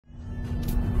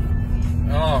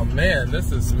Oh man,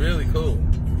 this is really cool.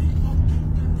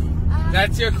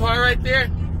 That's your car right there?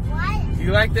 What?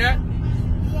 You like that?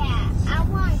 Yeah, I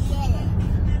want to get it.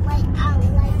 Like a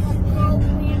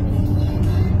program.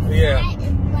 Yeah. That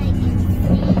is like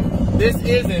insane. This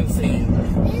is insane.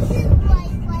 This is that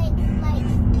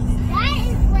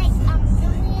is like $1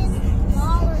 million.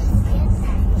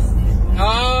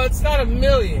 Oh, it's not 1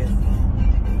 million,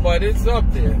 but it's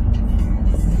up there.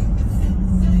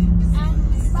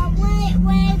 But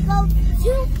when it goes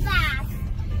too fast,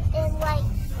 it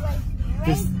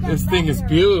This thing is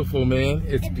beautiful, man.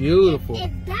 It's beautiful.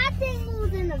 If that thing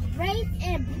moves in a race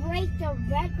and break the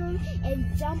record and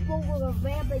jump over the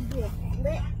ramp and do a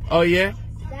flip, Oh yeah?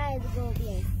 that is going to be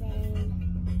insane.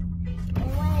 And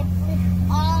when it flips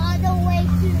all the way to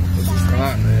the This is side,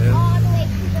 hot, man. all the way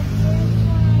to the finish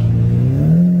line.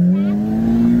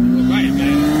 Right,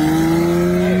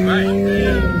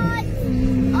 man.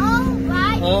 All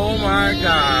right. Oh my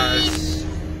gosh.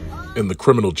 In the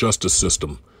criminal justice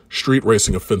system, street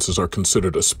racing offenses are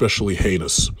considered especially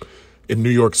heinous. In New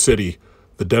York City,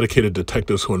 the dedicated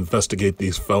detectives who investigate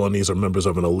these felonies are members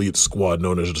of an elite squad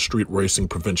known as the Street Racing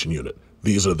Prevention Unit.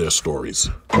 These are their stories.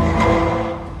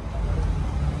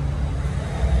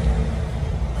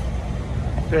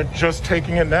 They're just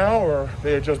taking it now, or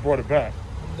they just brought it back?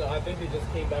 No, I think they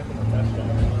just came back from the test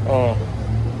drive. Oh.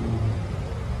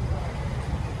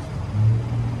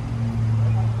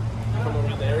 From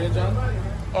around the area, John?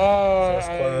 This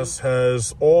class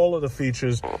has all of the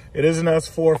features. It is an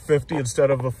S450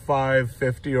 instead of a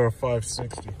 550 or a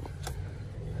 560.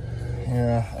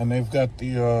 Yeah, and they've got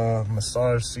the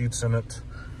massage seats in it.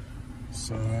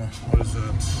 So, what is it?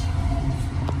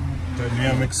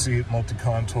 Dynamic seat,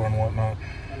 multi-contour and whatnot.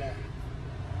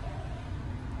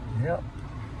 Yep.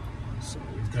 So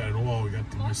we've got it all. We got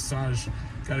the massage.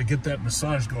 Got to get that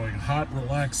massage going. Hot,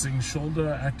 relaxing,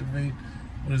 shoulder activate.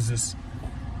 What is this?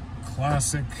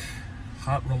 Classic,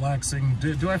 hot, relaxing.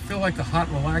 Do I feel like a hot,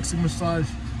 relaxing massage?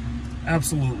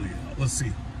 Absolutely. Let's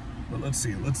see. Let's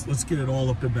see. Let's get it all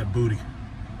up in that booty.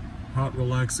 Hot,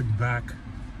 relaxing back.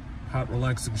 Hot,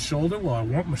 relaxing shoulder. Well, I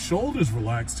want my shoulders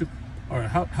relaxed too. All right.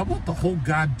 How about the whole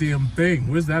goddamn thing?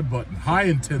 Where's that button? High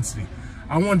intensity.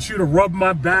 I want you to rub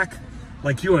my back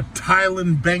like you're a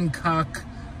Thailand, Bangkok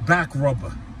back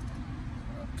rubber.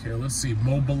 Okay. Let's see.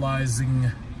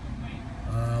 Mobilizing.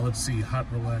 Let's see, hot,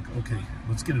 relax. Okay,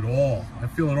 let's get it all. I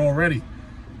feel it already.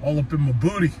 All up in my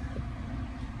booty.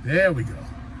 There we go.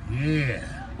 Yeah.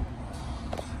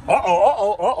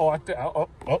 Oh,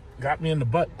 got me in the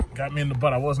butt. Got me in the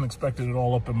butt. I wasn't expecting it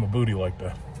all up in my booty like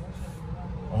that.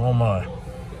 Oh my.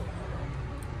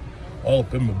 All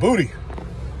up in my booty.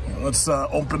 Let's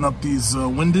open up these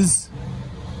windows.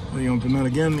 Let me open that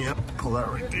again. Yep, pull that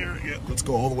right there. Yeah, let's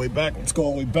go all the way back. Let's go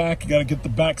all the way back. You got to get the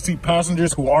back seat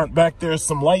passengers who aren't back there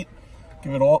some light.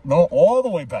 Give it all, no, all the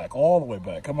way back. All the way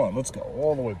back. Come on, let's go.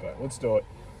 All the way back. Let's do it.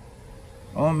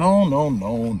 Oh, no.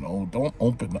 Don't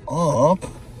open up.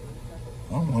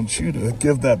 I want you to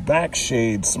give that back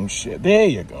shade some shit. There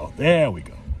you go. There we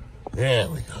go. There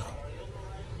we go.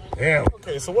 Yeah.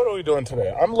 Okay, so what are we doing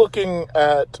today? I'm looking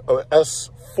at a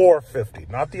S450,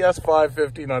 not the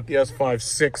S550, not the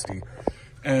S560.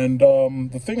 And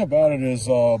the thing about it is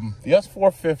the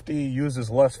S450 uses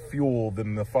less fuel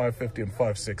than the 550 and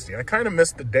 560. I kind of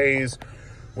miss the days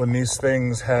when these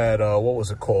things had, what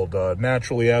was it called,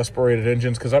 naturally aspirated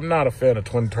engines, because I'm not a fan of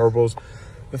twin turbos.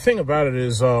 The thing about it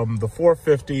is the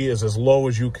 450 is as low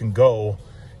as you can go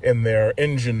in their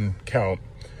engine count.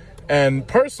 And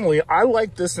personally, I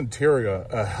like this interior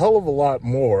a hell of a lot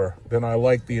more than I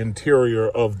like the interior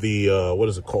of the, what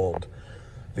is it called?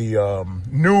 The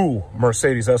new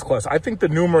Mercedes S-Class. I think the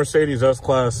new Mercedes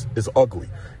S-Class is ugly.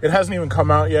 It hasn't even come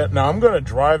out yet. Now, I'm going to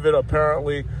drive it,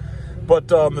 apparently. But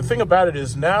the thing about it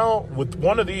is now, with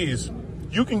one of these,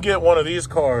 you can get one of these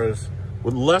cars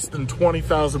with less than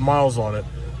 20,000 miles on it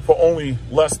for only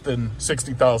less than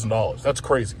 $60,000. That's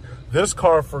crazy. This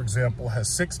car, for example, has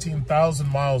 16,000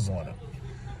 miles on it.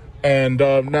 And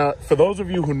now, for those of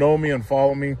you who know me and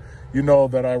follow me, you know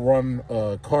that I run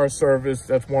a car service.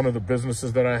 That's one of the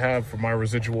businesses that I have for my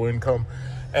residual income.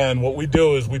 And what we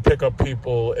do is we pick up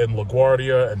people in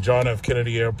LaGuardia and John F.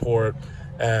 Kennedy Airport,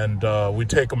 and we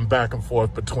take them back and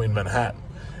forth between Manhattan.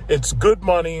 It's good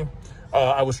money.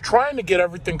 I was trying to get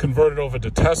everything converted over to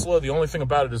Tesla. The only thing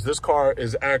about it is this car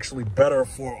is actually better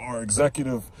for our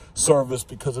executive service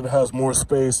because it has more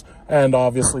space, and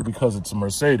obviously because it's a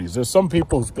Mercedes. There's some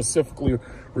people who specifically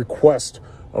request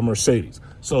a Mercedes.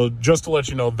 So just to let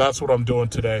you know, that's what I'm doing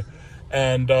today.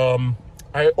 And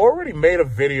I already made a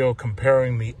video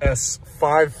comparing the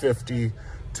S550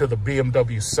 to the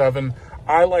BMW 7.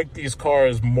 I like these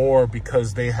cars more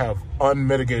because they have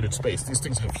unmitigated space. These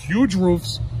things have huge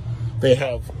roofs. They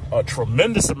have a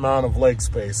tremendous amount of leg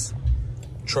space.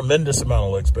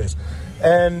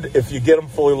 And if you get them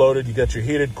fully loaded, you get your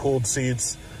heated, cooled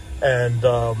seats, and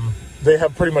they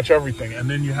have pretty much everything. And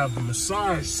then you have the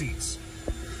massage seats,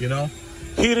 you know?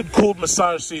 Heated, cooled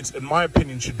massage seats, in my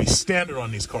opinion, should be standard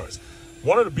on these cars.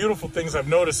 One of the beautiful things I've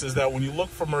noticed is that when you look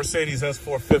for Mercedes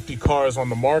S450 cars on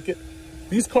the market,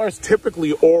 these cars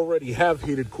typically already have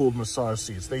heated, cooled massage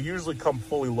seats. They usually come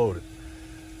fully loaded.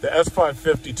 The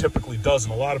S550 typically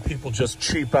doesn't. A lot of people just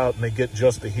cheap out and they get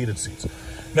just the heated seats.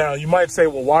 Now, you might say,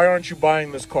 well, why aren't you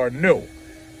buying this car new?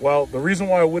 Well, the reason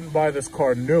why I wouldn't buy this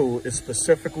car new is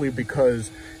specifically because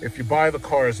if you buy the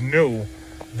cars new,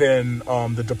 then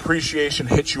the depreciation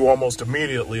hits you almost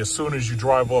immediately as soon as you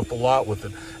drive off the lot with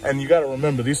it. And you got to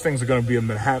remember, these things are going to be in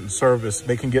Manhattan service.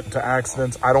 They can get into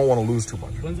accidents. I don't want to lose too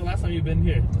much. When's the last time you've been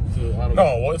here? No,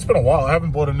 well, it's been a while. I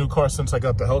haven't bought a new car since I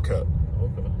got the Hellcat.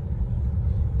 Okay.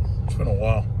 It's been a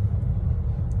while.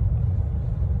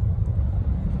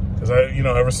 Because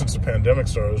ever since the pandemic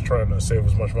started, I was trying to save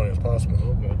as much money as possible.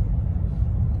 Okay.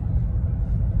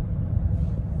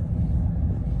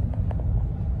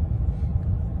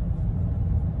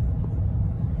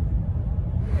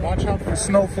 Watch out for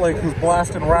Snowflake, who's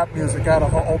blasting rap music out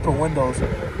of her open windows.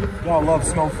 Y'all love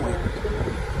Snowflake.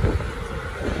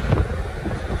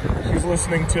 She's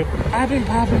listening to I've been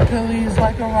popping pillies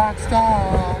like a rock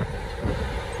star.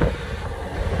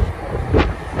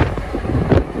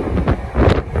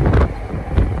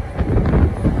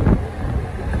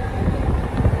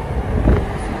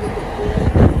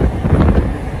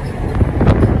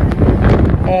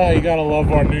 Oh, you gotta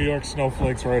love our New York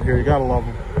snowflakes right here. You gotta love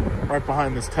them. Right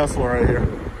behind this Tesla right here.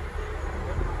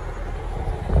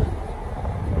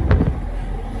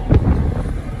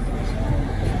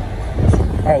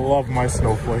 I love my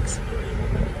snowflakes.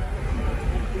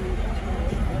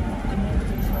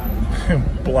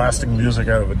 Blasting music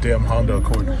out of a damn Honda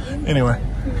Accord. Anyway,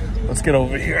 let's get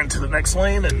over here into the next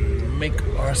lane and make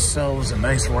ourselves a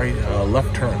nice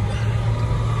left turn.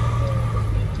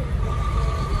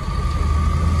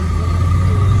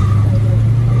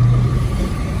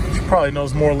 Probably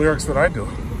knows more lyrics than I do.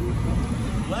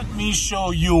 Let me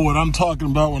show you what I'm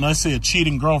talking about when I say a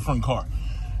cheating girlfriend car.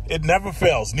 It never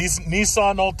fails.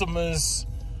 Nissan Altimas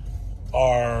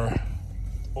are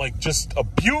like just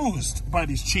abused by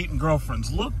these cheating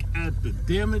girlfriends. Look at the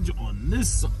damage on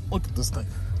this. Look at this thing.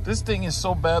 This thing is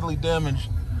so badly damaged.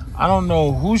 I don't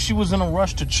know who she was in a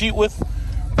rush to cheat with,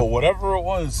 but whatever it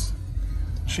was,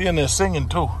 she in there singing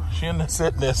too. She in there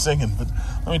sitting there singing. But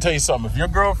let me tell you something. If your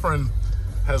girlfriend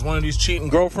has one of these cheating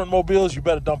girlfriend mobiles, you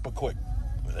better dump her quick.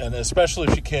 And especially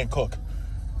if she can't cook.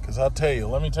 Because I'll tell you,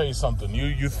 let me tell you something.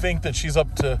 You think that she's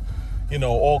up to,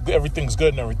 everything's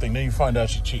good and everything. Then you find out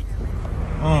she cheats.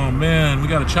 Oh, man, we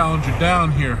got a Challenger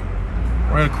down here.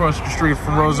 Right across the street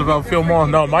from Roosevelt Field Mall.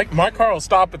 No, my car will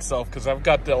stop itself because I've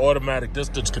got the automatic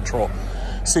distance control.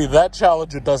 See, that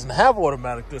Challenger doesn't have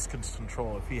automatic distance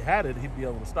control. If he had it, he'd be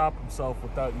able to stop himself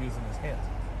without using his hands.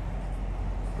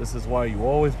 This is why you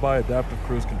always buy adaptive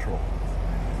cruise control.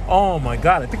 Oh my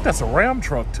God, I think that's a Ram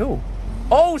truck too.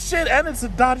 Oh shit, and it's a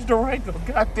Dodge Durango.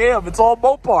 God damn, it's all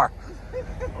Mopar.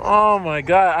 Oh my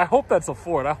God, I hope that's a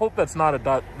Ford. I hope that's not a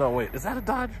Dodge. No, wait, is that a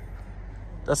Dodge?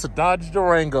 That's a Dodge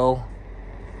Durango.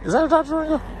 Is that a Dodge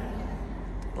Durango?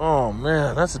 Oh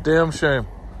man, that's a damn shame.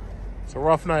 It's a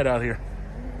rough night out here.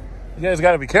 You guys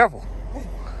gotta be careful.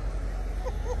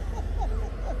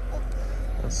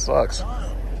 That sucks.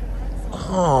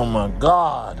 Oh my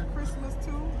God.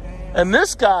 And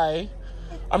this guy,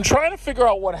 I'm trying to figure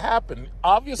out what happened.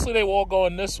 Obviously they were all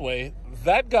going this way.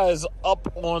 That guy's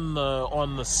up on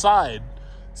the side.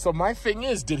 So my thing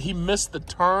is, did he miss the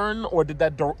turn, or did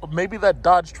maybe that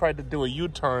Dodge tried to do a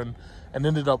U-turn and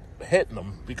ended up hitting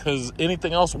him? Because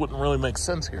anything else wouldn't really make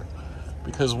sense here.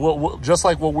 Because just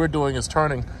like what we're doing is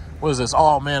turning. What is this?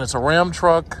 Oh man, it's a Ram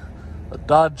truck, a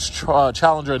Dodge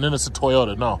Challenger, and then it's a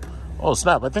Toyota. No. Oh,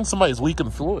 snap. I think somebody's leaking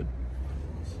fluid.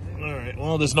 All right.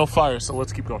 Well, there's no fire, so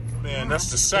let's keep going. Man, that's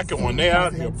the second one. They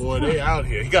out here, boy. They out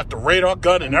here. He got the radar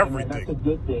gun and everything.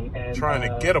 Trying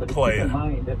to get a player.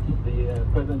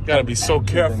 Got to be so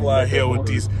careful out here with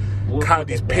these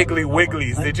piggly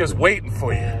wigglies. They're just waiting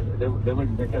for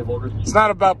you. It's not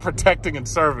about protecting and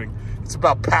serving. It's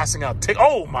about passing out.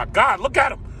 Oh, my God. Look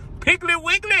at him. Piggly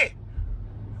wiggly.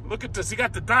 Look at this. He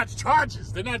got the Dodge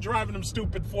Chargers. They're not driving them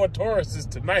stupid Ford Tauruses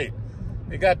tonight.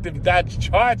 They got them Dodge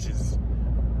Chargers.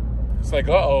 It's like,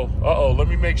 uh-oh, let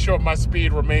me make sure my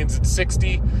speed remains at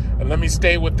 60, and let me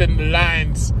stay within the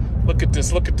lines. Look at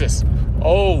this, look at this.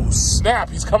 Oh, snap,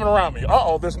 he's coming around me.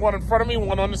 Uh-oh, there's one in front of me,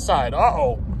 one on the side.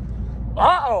 Uh-oh.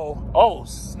 Oh,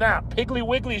 snap, Piggly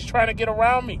Wiggly's trying to get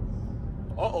around me.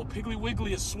 Uh-oh, Piggly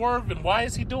Wiggly is swerving. Why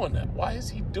is he doing that? Why is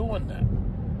he doing that?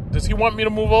 Does he want me to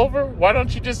move over? Why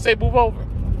don't you just say move over?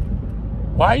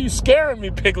 Why are you scaring me,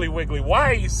 Piggly Wiggly?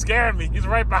 Why are you scaring me? He's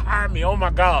right behind me. Oh,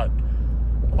 my God.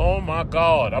 Oh, my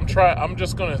God. I'm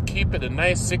just going to keep it a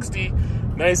nice 60,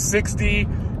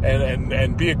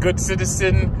 and be a good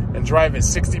citizen and drive at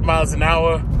 60 miles an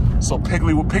hour. So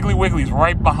Piggly Wiggly's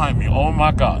right behind me. Oh,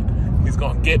 my God. He's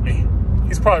going to get me.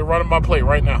 He's probably running my plate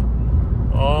right now.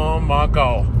 Oh, my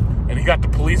God. And he got the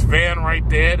police van right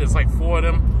there. There's like 4 of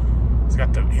them.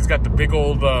 He's got the big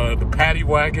old the paddy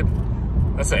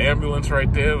wagon. That's an ambulance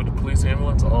right there with the police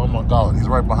ambulance. Oh, my God. He's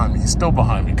right behind me. He's still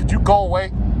behind me. Could you go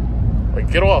away?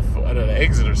 Like, get off at an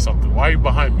exit or something. Why are you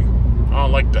behind me? I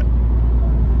don't like that.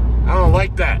 I don't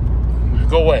like that.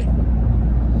 Go away.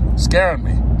 Scaring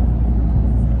me.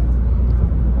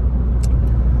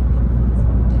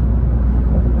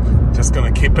 Just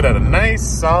going to keep it at a nice,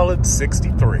 solid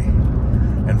 63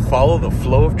 and follow the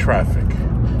flow of traffic.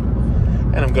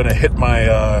 And I'm going to hit my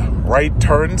right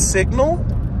turn signal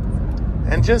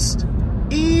and just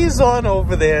ease on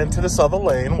over there into this other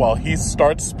lane while he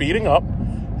starts speeding up.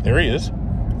 There he is.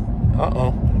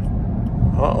 Uh-oh.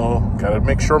 Gotta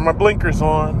make sure my blinker's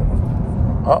on.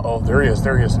 Uh-oh, there he is.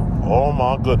 Oh,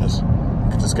 my goodness.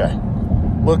 Look at this guy.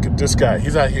 Look at this guy.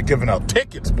 He's out here giving out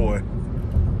tickets, boy.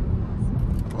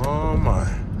 Oh, my.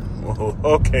 Whoa.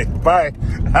 Okay, bye.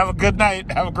 Have a good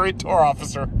night. Have a great tour,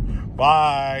 officer.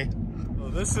 Bye.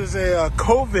 Well, this is a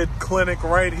COVID clinic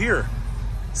right here.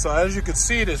 So as you can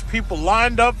see, there's people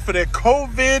lined up for their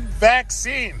COVID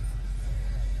vaccine.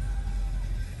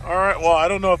 All right, well, I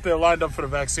don't know if they're lined up for the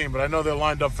vaccine, but I know they're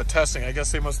lined up for testing. I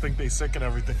guess they must think they're sick and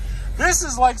everything. This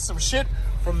is like some shit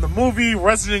from the movie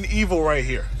Resident Evil right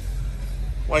here.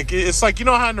 Like, it's like, you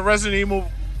know how in the Resident Evil,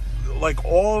 like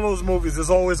all of those movies, there's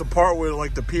always a part where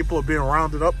like the people are being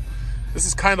rounded up. This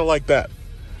is kind of like that.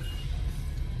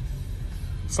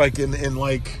 It's like in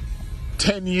like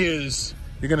 10 years,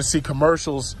 you're going to see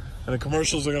commercials, and the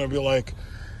commercials are going to be like,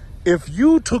 if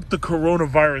you took the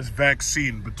coronavirus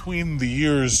vaccine between the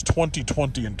years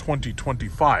 2020 and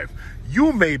 2025,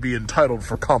 you may be entitled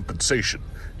for compensation.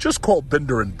 Just call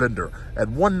Bender and Bender at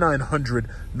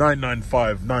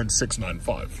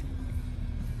 1-900-995-9695.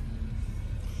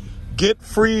 Get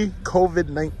free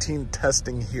COVID-19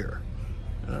 testing here.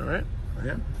 All right?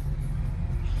 Yeah.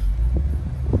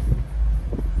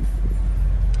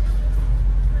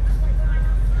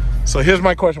 So here's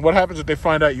my question. What happens if they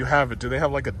find out you have it? Do they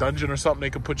have like a dungeon or something they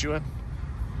can put you in?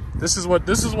 This is what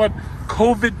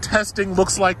COVID testing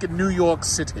looks like in New York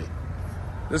City.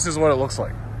 This is what it looks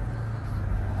like.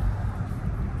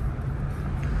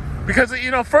 Because,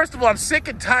 you know, first of all, I'm sick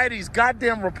and tired of these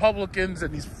goddamn Republicans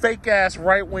and these fake-ass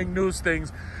right-wing news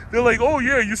things. They're like, oh,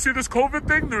 yeah, you see this COVID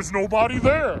thing? There's nobody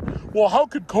there. Well, how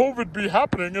could COVID be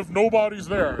happening if nobody's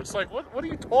there? It's like, what are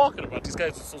you talking about? These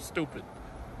guys are so stupid.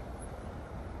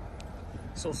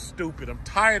 So stupid. I'm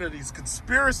tired of these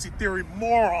conspiracy theory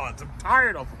morons. I'm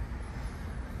tired of them.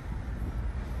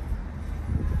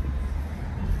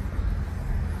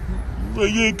 Well,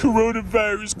 yeah,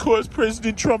 coronavirus caused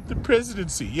President Trump the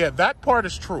presidency. Yeah, that part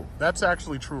is true. That's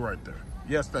actually true right there.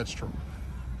 Yes, that's true.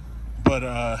 But,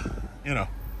 you know,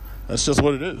 that's just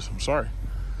what it is. I'm sorry.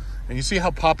 And you see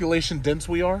how population dense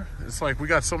we are? It's like we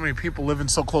got so many people living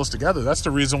so close together. That's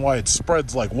the reason why it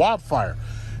spreads like wildfire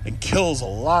and kills a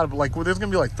lot of, like, well, there's going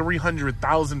to be like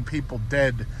 300,000 people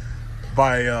dead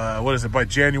by, by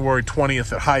January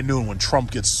 20th at high noon when Trump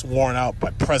gets sworn out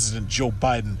by President Joe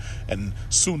Biden and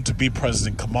soon-to-be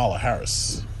President Kamala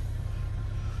Harris.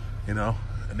 You know?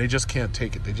 And they just can't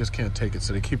take it. They just can't take it.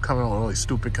 So they keep coming up with all these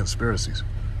stupid conspiracies.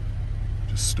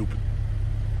 Just stupid.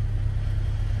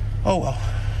 Oh, well.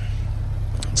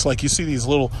 It's like you see these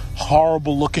little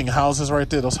horrible-looking houses right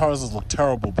there. Those houses look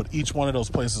terrible, but each one of those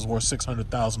places is worth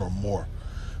 $600,000 or more.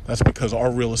 That's because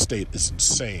our real estate is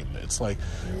insane. It's like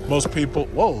most people.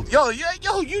 Whoa,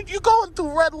 you going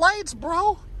through red lights,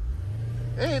 bro?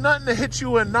 Ain't nothing to hit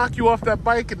you and knock you off that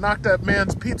bike and knock that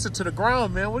man's pizza to the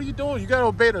ground, man. What are you doing? You gotta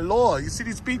obey the law. You see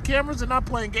these speed cameras? They're not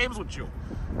playing games with you.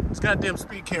 These goddamn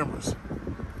speed cameras.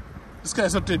 This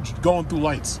guy's up there going through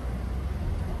lights.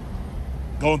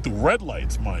 Going through red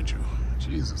lights, mind you.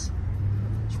 Jesus.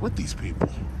 What's with these people?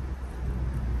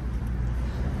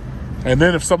 And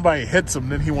then if somebody hits him,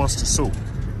 then he wants to sue.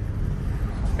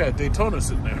 Got a Daytona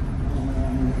sitting there.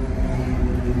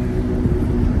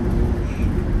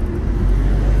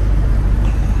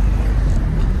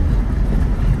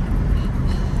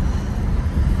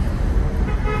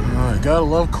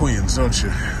 gotta love Queens, don't you?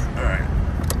 All right.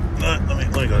 Let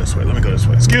me go this way. Let me go this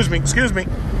way. Excuse me. Excuse me.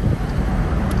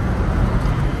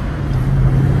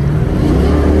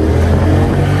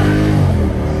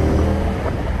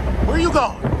 Where are you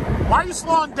going? Why are you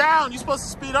slowing down? You're supposed to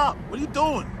speed up. What are you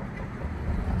doing?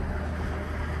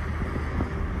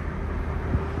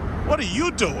 What are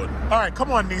you doing? All right,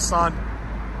 come on, Nissan.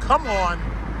 Come on.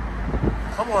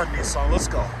 Come on, Nissan. Let's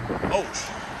go. Oh,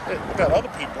 shit. We got other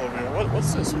people over here.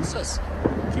 What's this? What's this?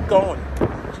 Keep going.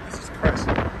 Jesus Christ.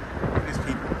 These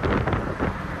people.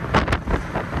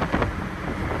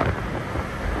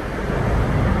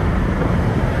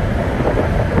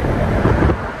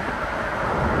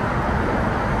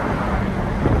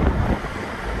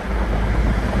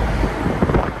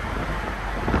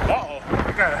 Uh-oh.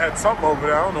 That guy had something over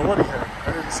there. I don't know what he had.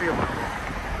 I didn't see him.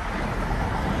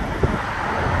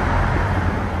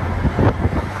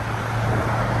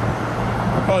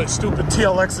 Oh, stupid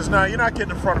TLXs. Nah, you're not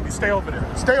getting in front of me. Stay over there.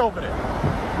 Stay over there.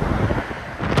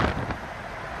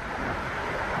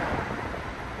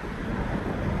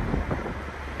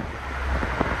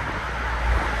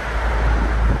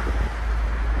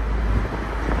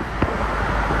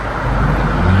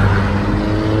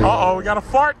 Uh-oh, we got a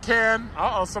fart can.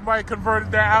 Uh-oh, somebody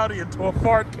converted their Audi into a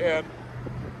fart can.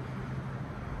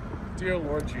 Dear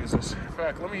Lord Jesus. In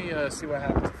fact, let me see what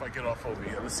happens if I get off over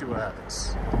here. Let's see what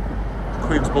happens.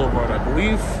 Queens Boulevard, I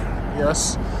believe.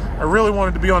 Yes. I really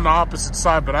wanted to be on the opposite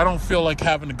side, but I don't feel like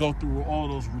having to go through all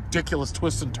those ridiculous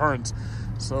twists and turns.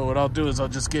 So what I'll do is I'll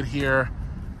just get here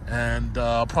and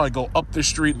I'll probably go up the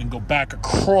street and then go back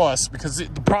across, because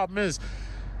the problem is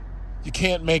you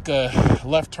can't make a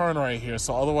left turn right here.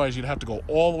 So otherwise you'd have to go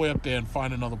all the way up there and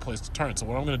find another place to turn. So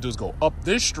what I'm going to do is go up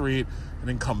this street and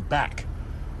then come back.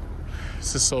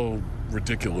 This is so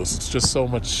ridiculous. It's just so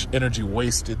much energy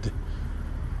wasted.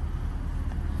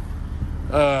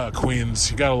 Queens.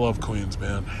 You gotta love Queens,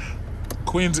 man.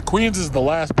 Queens is the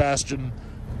last bastion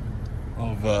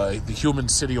of the human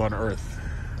city on Earth.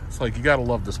 It's like, you gotta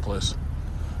love this place.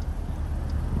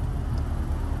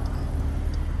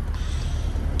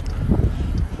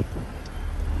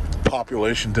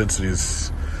 Population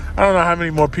densities. I don't know how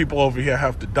many more people over here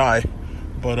have to die,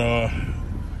 but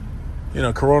you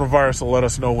know, coronavirus will let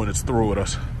us know when it's through with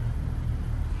us.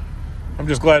 I'm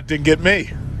just glad it didn't get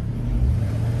me.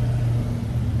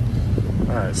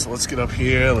 All right, so let's get up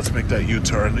here. Let's make that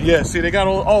U-turn. Yeah, see, they got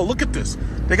all... Oh, look at this.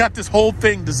 They got this whole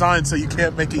thing designed so you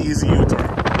can't make an easy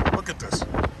U-turn. Look at this.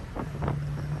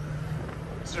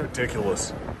 This is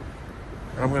ridiculous.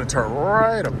 And I'm going to turn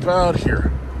right about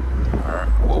here. All right.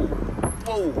 Whoa.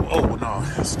 Whoa. Oh, no.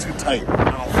 It's too tight.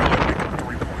 I don't feel like making a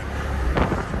three-point.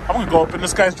 I'm going to go up in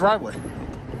this guy's driveway.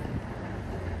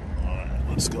 All right,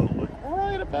 let's go. Like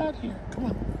right about here. Come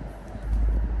on.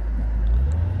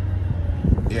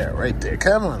 Yeah, right there.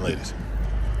 Come on, ladies.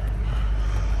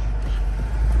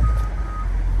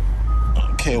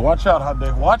 Okay, watch out,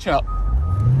 Hyundai. Watch out.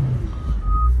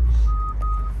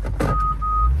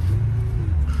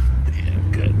 Yeah,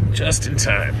 good. Just in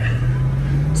time.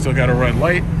 Still got a red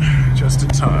light. Just in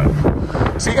time.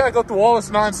 So you gotta go through all this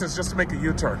nonsense just to make a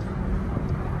U-turn.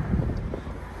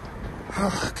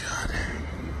 Oh, God.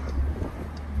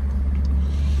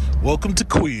 Welcome to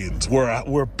Queens,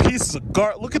 where pieces of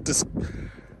garbage. Look at this.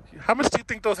 How much do you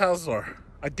think those houses are?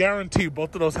 I guarantee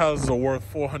both of those houses are worth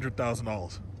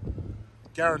 $400,000.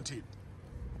 Guaranteed.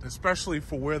 Especially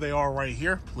for where they are right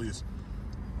here, please.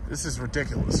 This is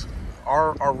ridiculous.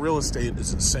 Our real estate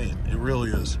is insane. It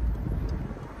really is.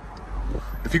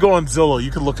 If you go on Zillow, you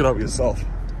can look it up yourself.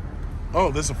 Oh,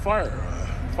 there's a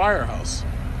firehouse.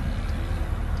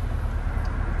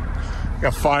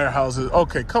 Got firehouses.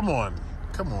 Okay, come on.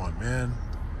 Come on, man.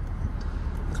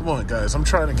 Come on, guys. I'm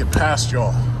trying to get past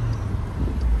y'all.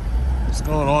 What's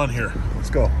going on here? Let's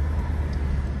go.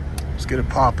 Let's get it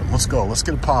popping. Let's go. Let's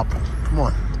get it popping. Come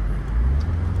on.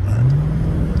 All right.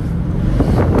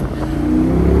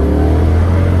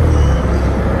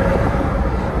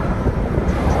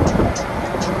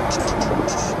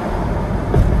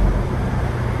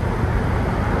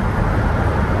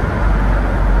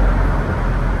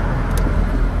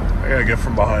 I gotta get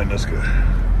from behind this guy.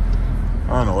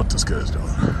 I don't know what this guy's doing.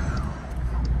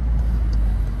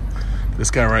 This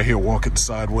guy right here walking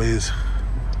sideways.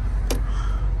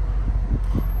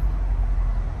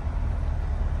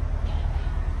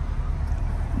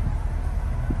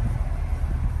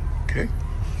 Okay.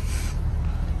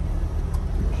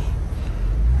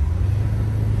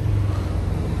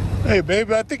 Hey,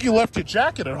 baby, I think you left your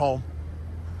jacket at home.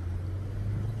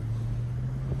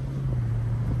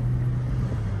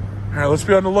 All right, let's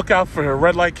be on the lookout for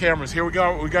red light cameras. Here we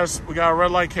go. We got a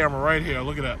red light camera right here.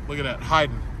 Look at that. Look at that.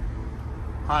 Hiding.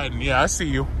 Hiding. Yeah, I see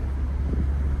you.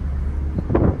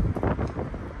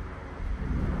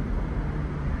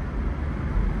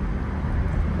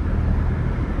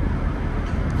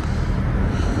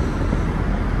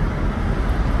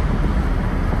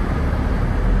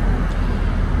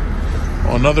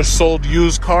 Another sold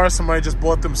used car. Somebody just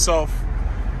bought themselves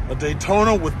a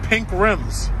Daytona with pink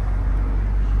rims.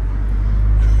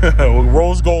 With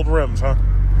rose gold rims, huh?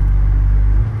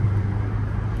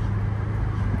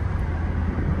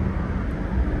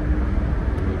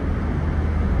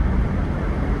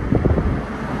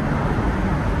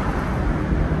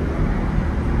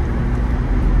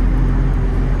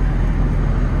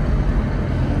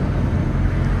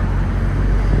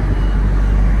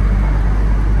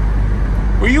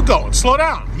 Where you going? Slow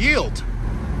down. Yield.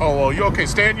 Oh, well, you okay.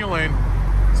 Stay in your lane.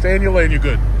 Stay in your lane. You're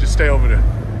good. Just stay over there.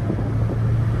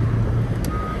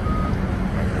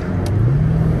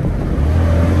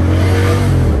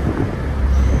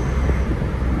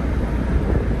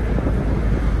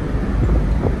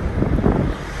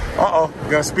 Uh-oh. We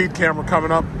got a speed camera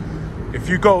coming up. If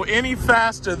you go any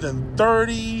faster than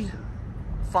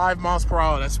 35 miles per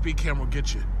hour, that speed camera will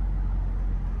get you.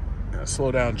 Yeah,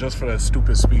 slow down just for that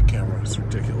stupid speed camera. It's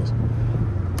ridiculous.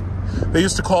 They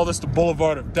used to call this the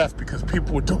Boulevard of Death because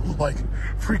people would do like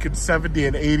freaking 70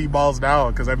 and 80 miles an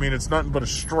hour. Because, I mean, it's nothing but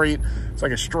it's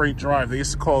like a straight drive. They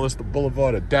used to call this the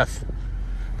Boulevard of Death.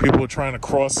 People were trying to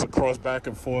cross back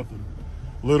and forth and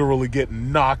literally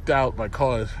getting knocked out by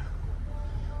cars.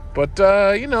 But,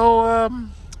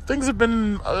 things have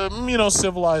been,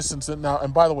 civilized since then now.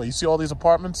 And by the way, you see all these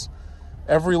apartments?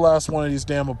 Every last one of these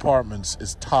damn apartments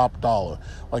is top dollar.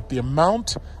 Like the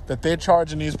amount that they're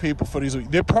charging these people for these,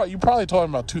 you're probably talking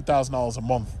about $2,000 a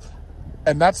month,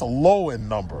 and that's a low end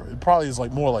number. It probably is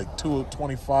like more like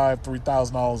 $2,250,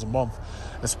 $3,000 a month,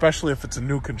 especially if it's a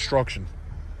new construction.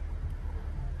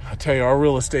 I tell you, our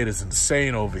real estate is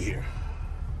insane over here.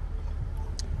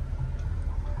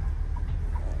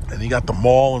 And you got the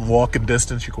mall in walking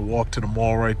distance. You can walk to the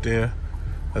mall right there.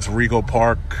 That's Rego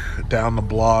Park down the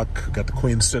block. Got the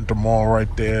Queens Center Mall right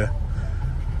there.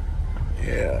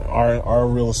 Yeah, our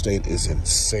real estate is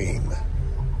insane.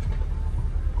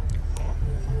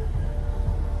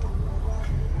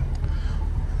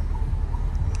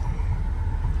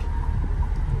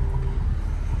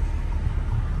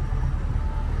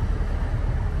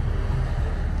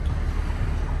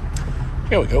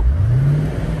 Here we go.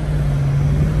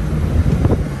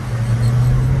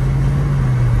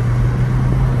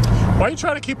 Why are you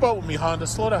trying to keep up with me, Honda?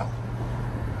 Slow down.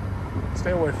 Stay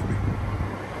away from me.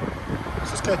 What's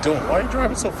this guy doing? Why are you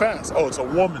driving so fast? Oh, it's a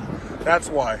woman. That's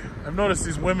why. I've noticed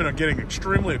these women are getting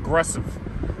extremely aggressive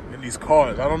in these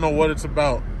cars. I don't know what it's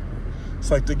about.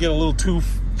 It's like they get a little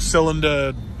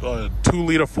two-cylinder,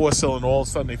 2-liter 4-cylinder, all of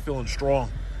a sudden they're feeling strong.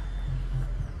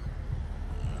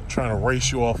 Trying to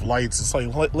race you off lights. It's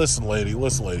like, listen,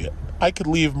 lady. I could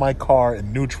leave my car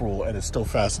in neutral and it's still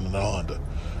faster than a Honda.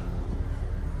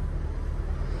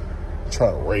 Try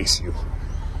to race you.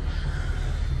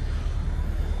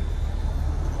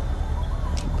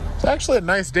 It's actually a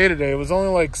nice day today. It was only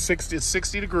like 60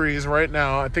 degrees right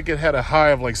now. I think it had a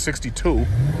high of like 62.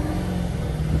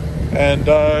 And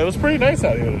it was pretty nice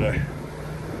out here today.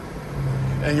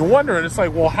 And you're wondering, it's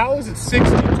like, well, how is it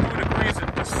 62 degrees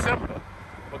in December?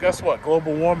 Well, guess what?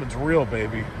 Global warming's real,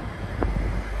 baby.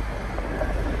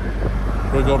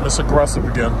 Here we go, Miss Aggressive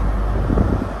again.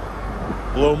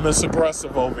 A little Miss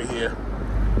Aggressive over here.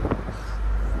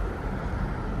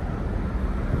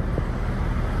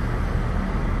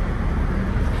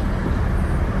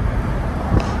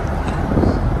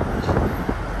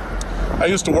 I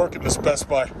used to work at this Best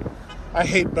Buy. I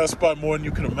hate Best Buy more than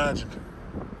you can imagine.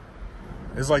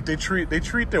 It's like they treat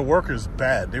their workers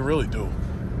bad. They really do.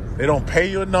 They don't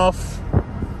pay you enough,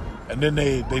 and then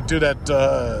they do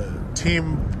that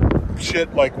team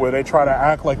shit, like where they try to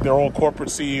act like they're all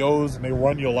corporate CEOs and they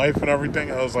run your life and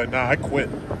everything. I was like, nah, I quit.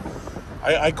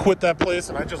 I quit that place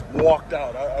and I just walked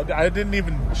out. I didn't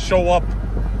even show up.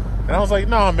 And I was like,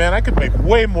 nah, man, I could make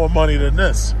way more money than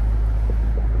this.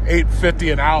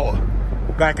 $8.50 an hour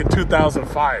back in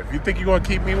 2005. You think you're going to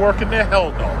keep me working there?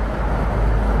 Hell no.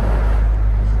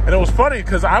 And it was funny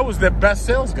because I was their best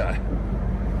sales guy.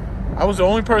 I was the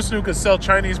only person who could sell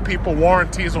Chinese people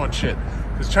warranties on shit.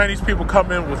 Because Chinese people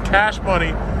come in with cash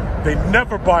money. They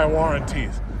never buy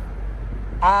warranties.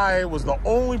 I was the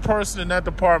only person in that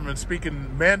department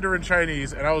speaking Mandarin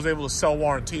Chinese, and I was able to sell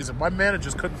warranties. And my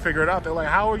managers couldn't figure it out. They're like,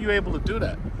 how are you able to do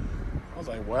that? I was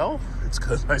like, well, it's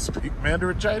because I speak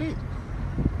Mandarin Chinese.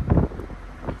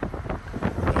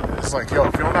 It's like, yo,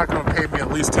 if you're not going to pay me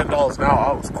at least $10 an hour,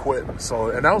 I was quit. So,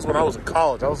 and that was when I was in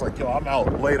college. I was like, yo, I'm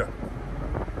out later.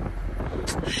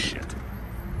 Shit.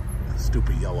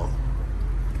 Stupid yellow.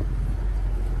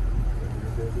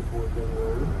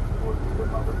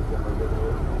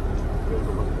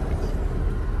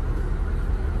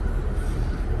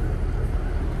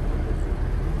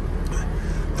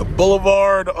 The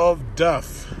Boulevard of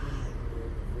Death.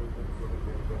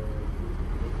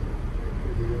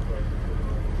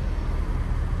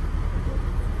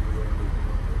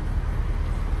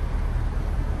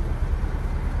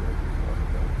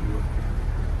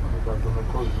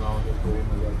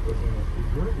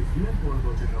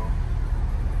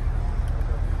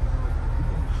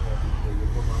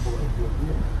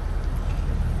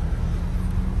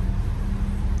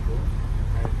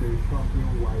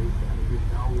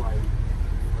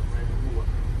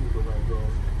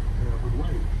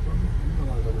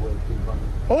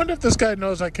 I wonder if this guy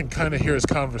knows I can kind of hear his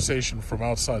conversation from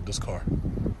outside this car.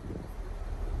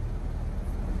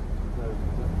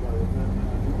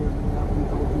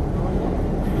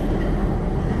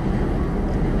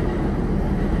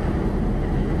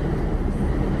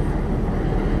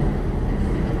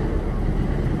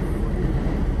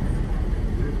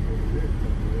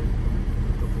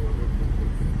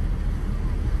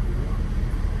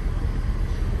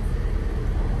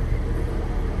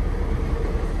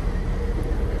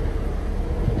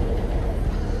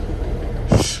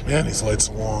 Man, these lights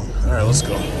are long. All right, let's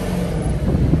go.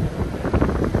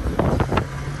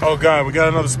 Oh, God, we got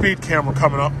another speed camera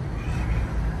coming up.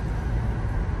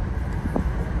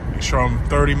 Make sure I'm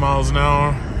 30 miles an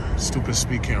hour. Stupid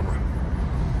speed camera.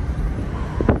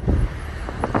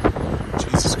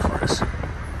 Jesus Christ.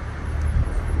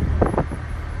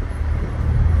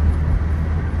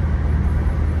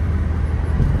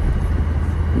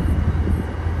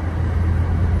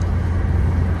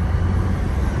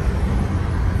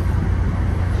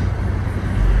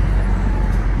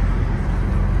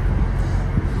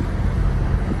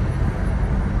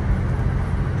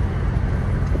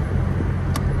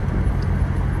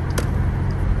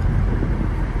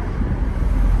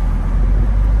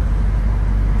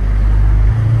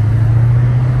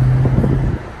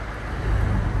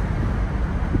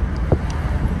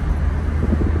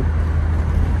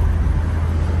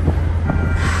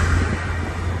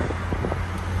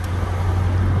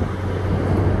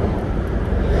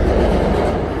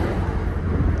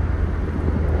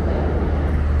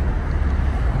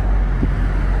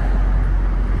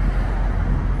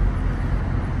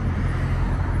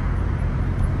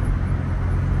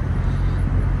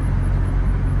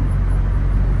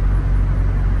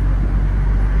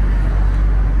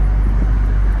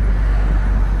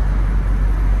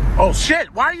 Oh,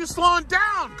 shit. Why are you slowing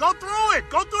down? Go through it.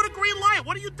 Go through the green light.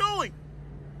 What are you doing?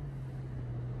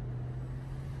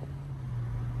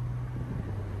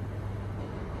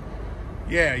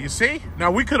 Yeah, you see?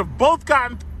 Now, we could have both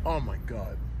gotten... Oh, my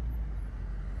God.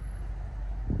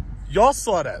 Y'all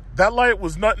saw that. That light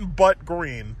was nothing but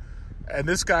green. And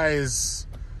this guy is...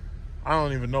 I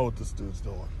don't even know what this dude's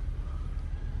doing.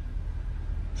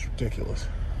 It's ridiculous.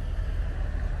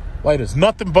 Light is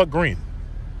nothing but green.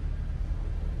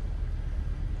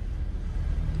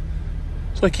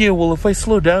 It's like, yeah, well, if I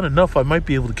slow down enough, I might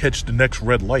be able to catch the next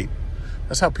red light.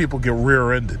 That's how people get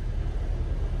rear-ended.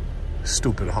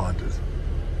 Stupid Hondas.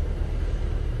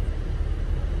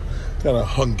 Got a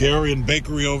Hungarian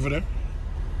bakery over there.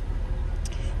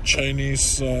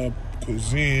 Chinese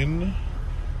cuisine.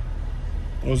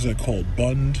 What is that called?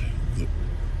 Bund?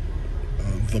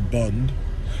 The Bund.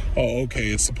 Oh, okay.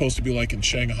 It's supposed to be like in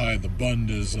Shanghai. The Bund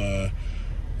is the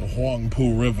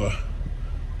Huangpu River.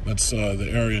 That's the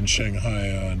area in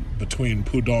Shanghai between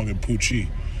Pudong and Puqi.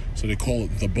 So they call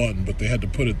it the Bund, but they had to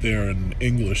put it there in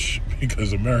English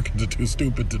because Americans are too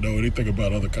stupid to know anything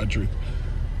about other countries.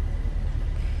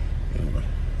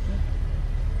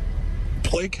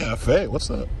 Play Cafe? What's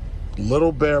that?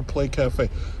 Little Bear Play Cafe.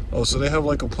 Oh, so they have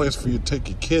like a place for you to take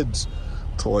your kids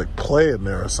to like play in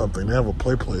there or something. They have a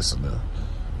play place in there.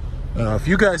 If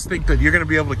you guys think that you're going to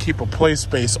be able to keep a play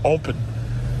space open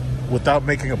without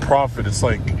making a profit, it's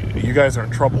like you guys are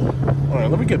in trouble. All right,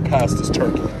 let me get past this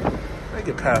turkey. Let me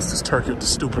get past this turkey with the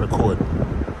stupid Accord.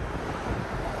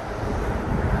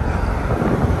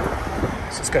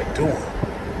 What's this guy doing?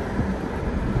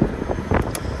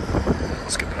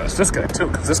 Let's get past this guy too,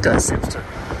 because this guy seems to...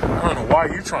 I don't know why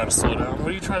you're trying to slow down. What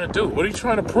are you trying to do? What are you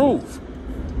trying to prove?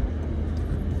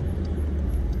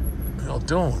 What are y'all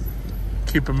doing?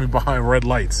 Keeping me behind red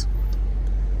lights.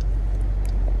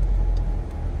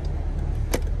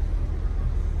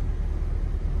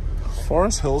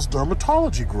 Forest Hills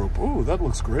Dermatology Group. Ooh, that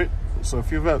looks great. So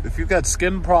if you've got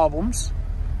skin problems,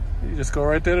 you just go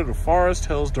right there to the Forest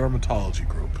Hills Dermatology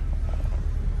Group.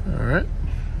 All right.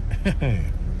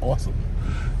 Awesome.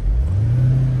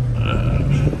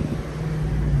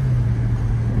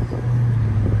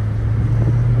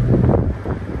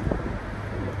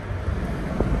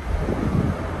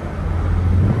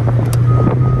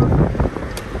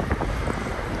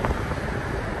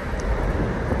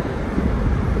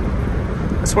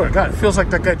 I swear to God, it feels like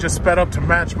that guy just sped up to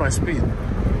match my speed.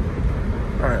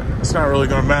 Alright, it's not really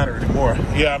gonna matter anymore.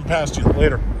 Yeah, I'm past you.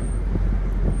 Later.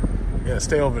 Yeah,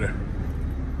 stay over there.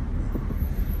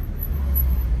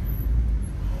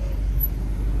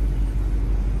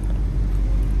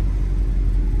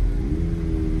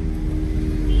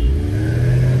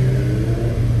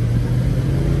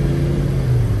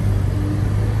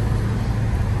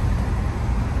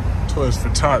 Toys for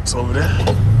Tots over there.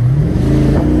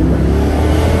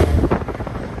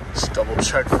 Just double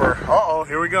check for... Uh-oh,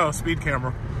 here we go. Speed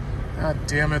camera. God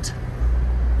damn it.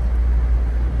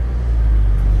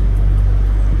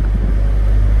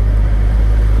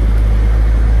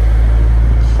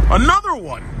 Another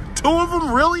one. 2 of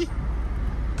them, really?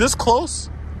 This close?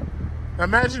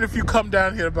 Imagine if you come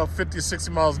down here about 50 or 60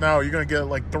 miles an hour, you're going to get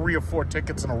like 3 or 4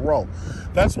 tickets in a row.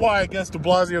 That's why I guess de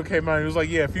Blasio came out and he was like,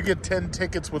 yeah, if you get 10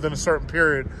 tickets within a certain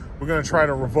period, we're going to try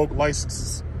to revoke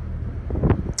licenses.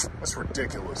 That's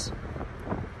ridiculous.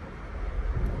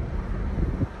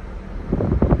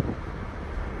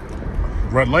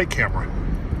 Red light camera.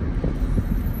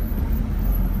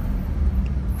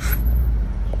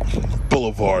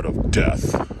 Boulevard of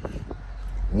Death.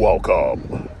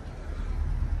 Welcome.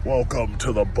 Welcome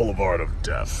to the Boulevard of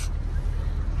Death.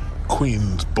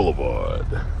 Queens Boulevard.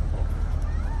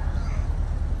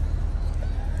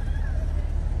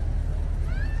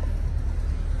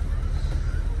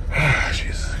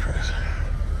 Jesus Christ.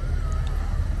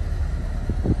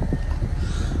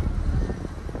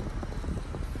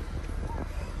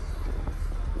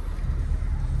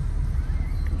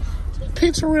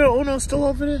 Pizzeria Uno still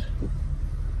over there?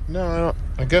 No, I don't.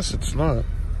 I guess it's not.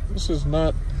 This is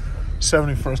not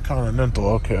 71st Continental.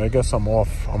 Okay, I guess I'm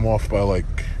off. I'm off by like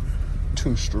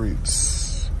 2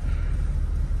 streets.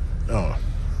 Oh.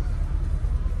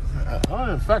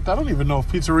 In fact, I don't even know if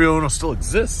Pizzeria Uno still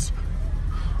exists.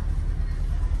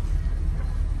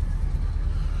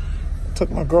 I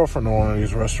took my girlfriend to one of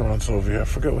these restaurants over here. I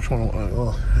forget which one. Well,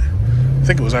 I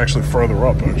think it was actually further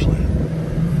up, actually.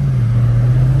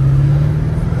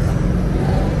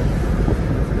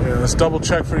 Yeah, let's double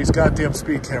check for these goddamn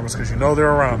speed cameras because you know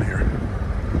they're around here.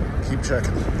 Keep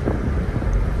checking.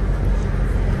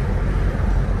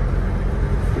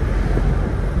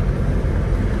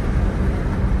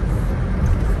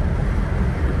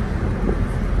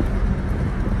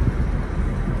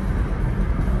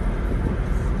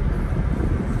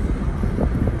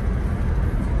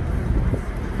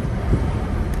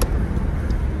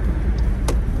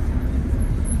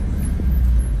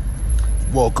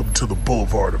 Welcome to the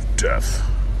Boulevard of Death.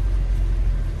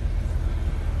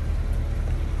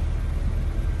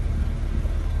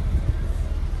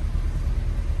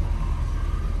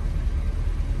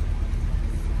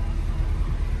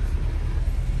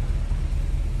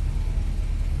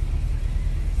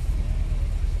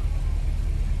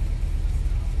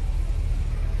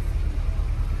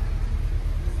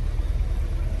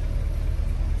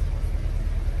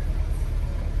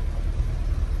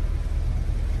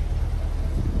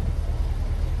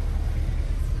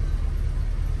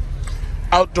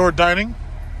 Outdoor dining.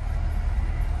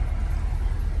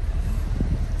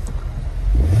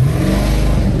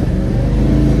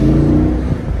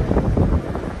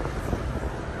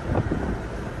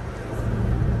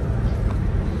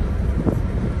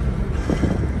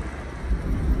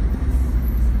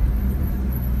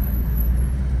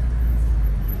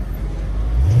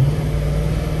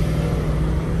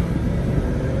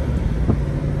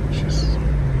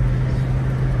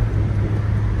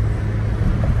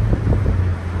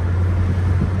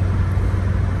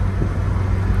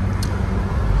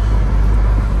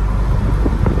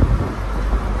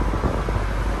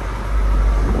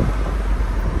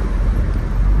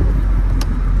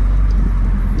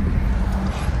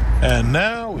 And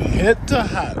now we hit the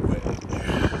highway.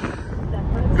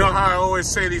 You know how I always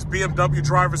say these BMW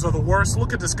drivers are the worst?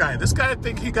 Look at this guy. This guy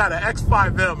thinks he got an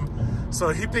X5M, so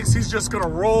he thinks he's just going to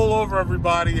roll over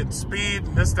everybody and speed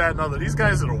and this, that, and other. These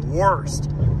guys are the worst.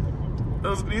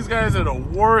 These guys are the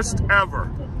worst ever.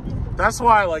 That's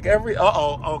why, like,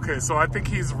 okay, so I think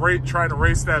he's trying to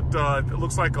race that, it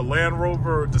looks like a Land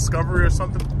Rover Discovery or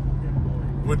something.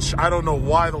 Which I don't know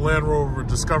why the Land Rover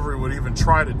Discovery would even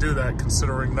try to do that,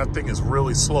 considering that thing is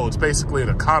really slow. It's basically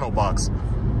an Econo box.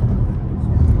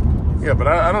 Yeah, but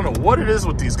I don't know what it is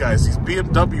with these guys. These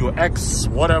BMW X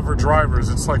whatever drivers.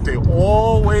 It's like they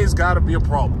always got to be a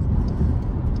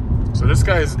problem. So this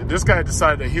guy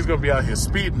decided that he's going to be out here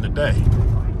speeding today.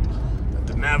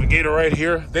 The Navigator right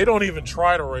here. They don't even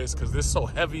try to race because they're so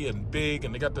heavy and big,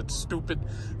 and they got that stupid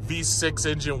V6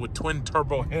 engine with twin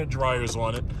turbo hair dryers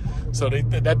on it. So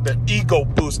the ego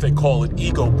boost, they call it,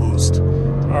 ego boost.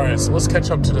 All right, so let's catch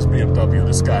up to this BMW.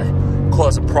 This guy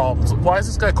causing problems. Why is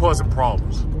this guy causing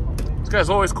problems? This guy's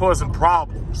always causing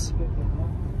problems.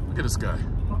 Look at this guy.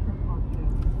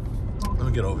 Let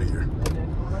me get over here.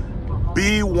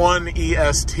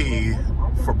 B1EST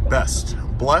for best.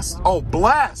 Blessed? Oh,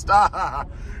 blessed. Ah,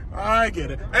 I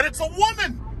get it. And it's a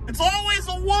woman. It's always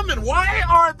a woman. Why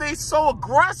are they so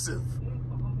aggressive?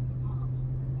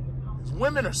 These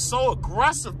women are so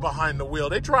aggressive behind the wheel.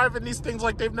 They driving these things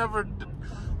like they've never,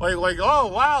 like, oh,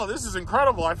 wow, this is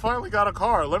incredible. I finally got a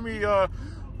car. Let me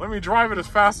drive it as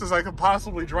fast as I can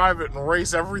possibly drive it and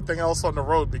race everything else on the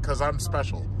road because I'm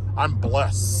special. I'm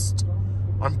blessed.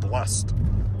 I'm blessed.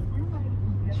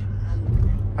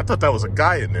 I thought that was a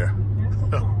guy in there.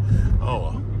 Oh,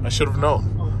 well, I should have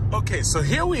known. Okay, so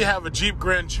here we have a Jeep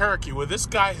Grand Cherokee where this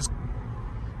guy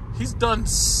he's done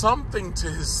something to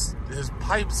his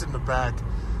pipes in the back,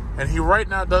 and he right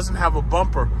now doesn't have a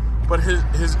bumper, but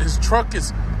his truck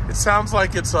is, it sounds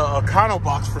like it's a Econo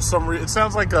box for some reason. It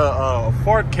sounds like a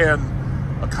fart can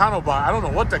Econo box. I don't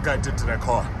know what that guy did to that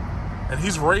car. And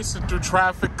he's racing through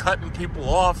traffic, cutting people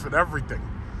off and everything.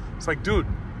 It's like, dude,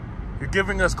 you're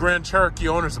giving us Grand Cherokee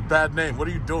owners a bad name. What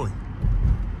are you doing?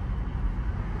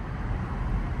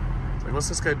 It's like, what's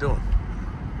this guy doing?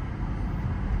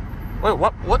 Wait,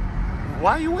 what?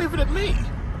 Why are you waving at me?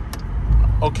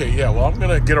 Okay, yeah, well, I'm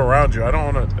gonna get around you. Who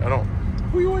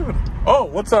are you waving at? Oh,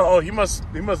 what's up? Oh, he must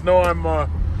know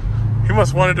he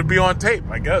must wanted to be on tape,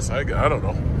 I guess. I don't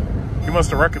know. He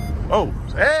must have reckoned. Oh,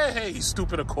 hey, you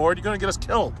stupid Accord. You're gonna get us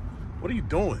killed. What are you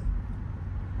doing?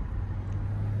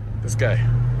 This guy.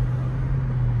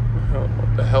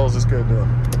 What the hell is this guy doing?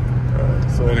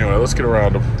 Alright, so anyway, let's get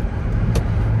around him.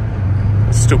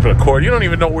 Stupid Accord. You don't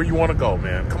even know where you want to go,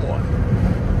 man. Come on.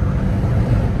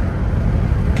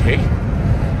 Okay.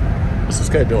 What's this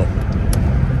guy doing?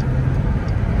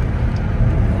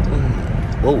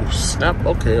 Oh, snap.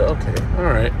 Okay.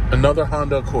 Alright. Another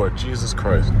Honda Accord. Jesus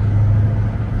Christ.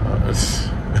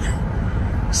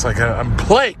 It's like I'm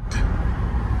plagued.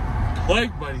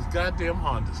 Plagued by these goddamn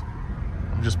Hondas.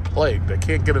 I'm just plagued. I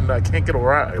can't get around. I can't get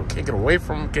away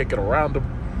from them. Can't get around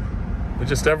them. They're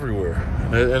just everywhere,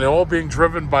 and they're all being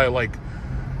driven by like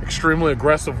extremely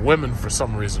aggressive women for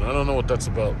some reason. I don't know what that's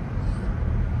about.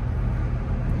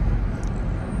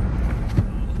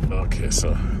 Okay, so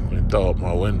let me throw up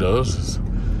my windows.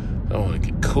 I don't want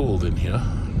to get cooled in here.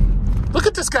 Look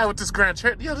at this guy with this Grand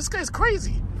Cherokee. Yo, this guy's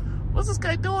crazy. What's this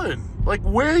guy doing? Like,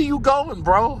 where are you going,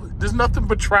 bro? There's nothing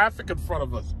but traffic in front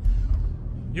of us.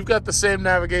 You've got the same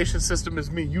navigation system as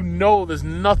me. You know there's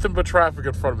nothing but traffic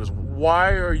in front of us.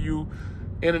 Why are you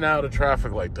in and out of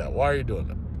traffic like that? Why are you doing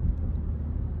that?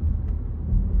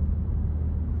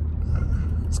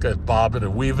 This guy's bobbing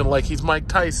and weaving like he's Mike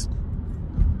Tyson.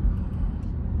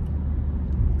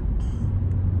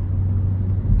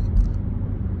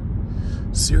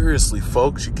 Seriously,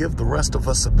 folks, you give the rest of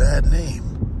us a bad name.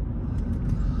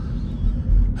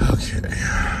 Okay.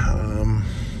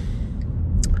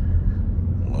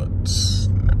 What's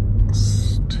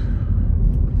next?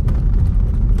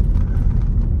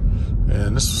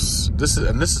 And this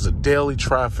is a daily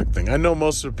traffic thing. I know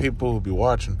most of the people who'll be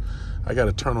watching, I got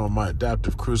to turn on my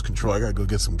adaptive cruise control. I got to go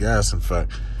get some gas, in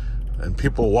fact. And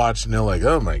people watch and they're like,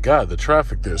 oh my God, the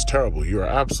traffic there is terrible. You are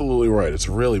absolutely right. It's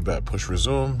really bad. Push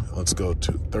resume. Let's go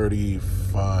to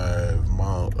 35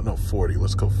 miles. No, 40.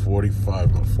 Let's go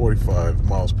 45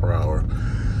 miles per hour.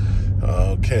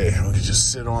 Okay. We can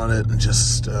just sit on it and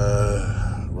just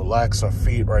relax our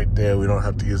feet right there. We don't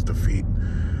have to use the feet.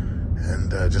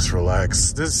 And just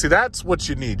relax. See, that's what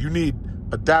you need. You need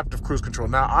adaptive cruise control.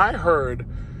 Now, I heard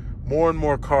more and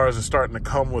more cars are starting to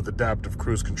come with adaptive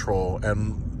cruise control,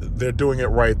 and they're doing it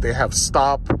right. They have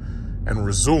stop and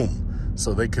resume.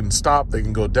 So they can stop, they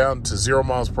can go down to 0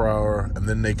 miles per hour, and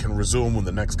then they can resume when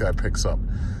the next guy picks up.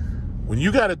 When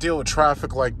you got to deal with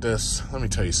traffic like this, let me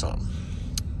tell you something.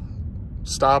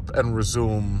 Stop and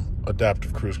resume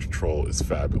adaptive cruise control is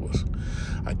fabulous.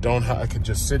 I can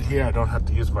just sit here. I don't have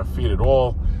to use my feet at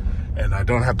all. And I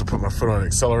don't have to put my foot on the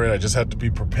accelerator. I just have to be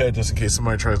prepared just in case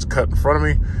somebody tries to cut in front of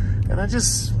me. And I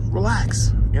just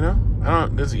relax, you know?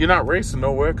 You're not racing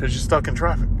nowhere because you're stuck in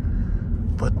traffic.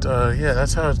 But, yeah,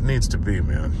 that's how it needs to be,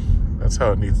 man. That's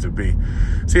how it needs to be.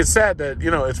 See, it's sad that,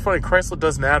 you know, it's funny, Chrysler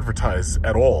doesn't advertise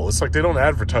at all. It's like they don't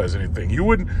advertise anything. You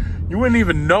wouldn't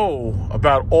even know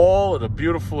about all of the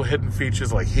beautiful hidden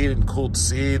features like heated and cooled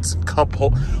seats and cup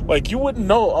hole. Like, you wouldn't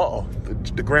know, uh-oh,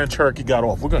 the Grand Cherokee got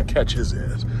off. We're going to catch his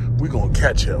ass. We're going to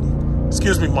catch him.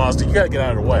 Excuse me, Mazda, you got to get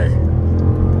out of the way.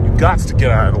 You got to get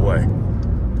out of the way.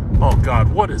 Oh,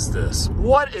 God, what is this?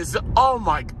 What is it? Oh,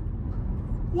 my...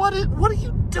 What are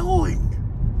you doing?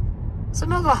 It's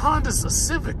another Honda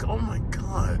Civic. Oh, my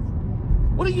God.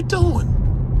 What are you doing?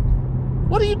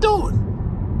 What are you doing?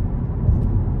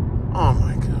 Oh,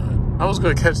 my God. I was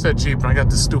going to catch that Jeep, and I got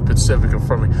this stupid Civic in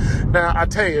front of me. Now, I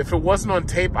tell you, if it wasn't on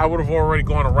tape, I would have already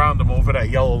gone around them over that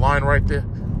yellow line right there.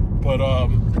 But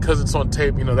because it's on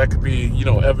tape, you know, that could be, you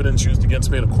know, evidence used against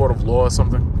me in a court of law or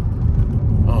something.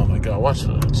 Oh, my God. Watch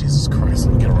it. Jesus Christ.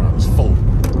 Let me get around this fool.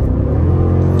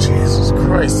 Jesus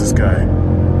Christ, this guy.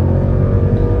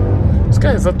 This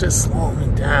guy's up there slowing me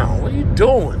down. What are you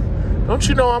doing? Don't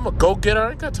you know I'm a go-getter?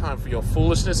 I ain't got time for your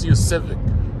foolishness and your Civic.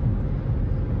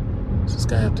 What's this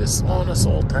guy up there slowing us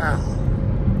all down?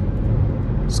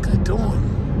 What's this guy doing?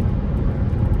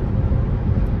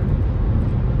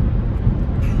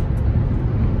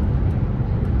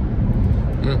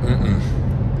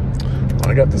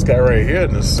 I got this guy right here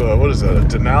in this, what is that, a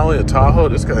Denali, a Tahoe?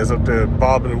 This guy's up there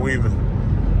bobbing and weaving.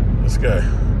 This guy,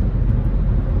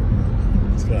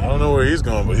 I don't know where he's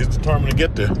going, but he's determined to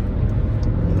get there.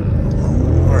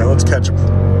 All right, let's catch him.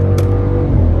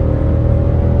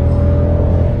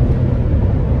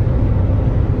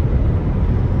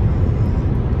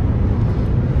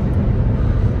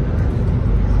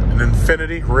 An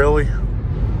Infinity, really?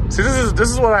 See, this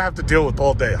is what I have to deal with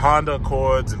all day. Honda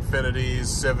Accords, Infinities,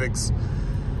 Civics.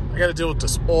 I got to deal with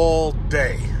this all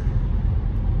day.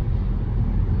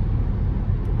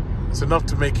 It's enough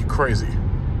to make you crazy.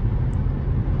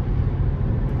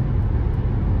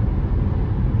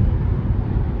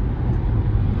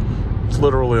 It's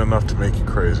literally enough to make you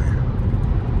crazy.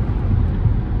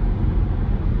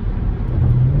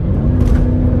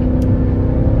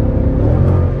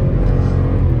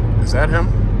 Is that him?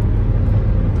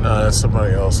 No, that's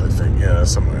somebody else, I think. Yeah,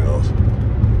 that's somebody else.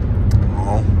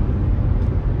 Oh.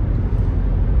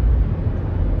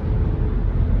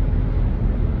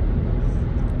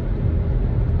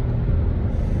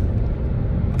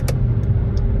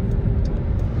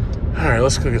 All right,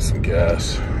 let's go get some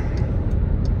gas.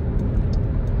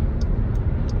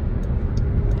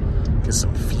 Get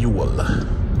some fuel.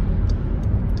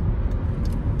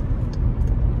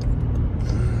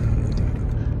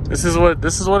 This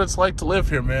is what it's like to live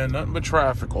here, man. Nothing but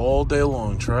traffic all day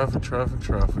long. Traffic, traffic,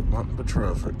 traffic. Nothing but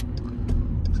traffic.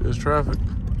 See this traffic?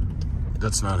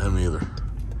 That's not him either.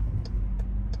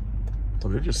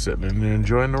 Well, they're just sitting in there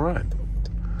enjoying the ride.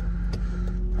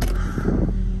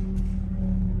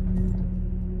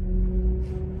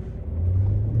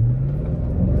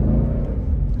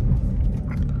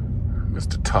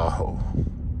 Mr. Tahoe.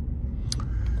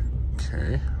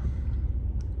 Okay.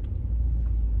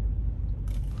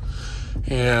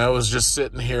 Yeah, I was just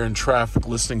sitting here in traffic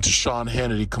listening to Sean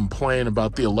Hannity complain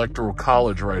about the Electoral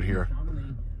College right here.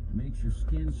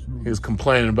 He was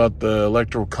complaining about the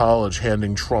Electoral College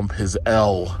handing Trump his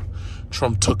L.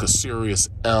 Trump took a serious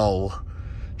L.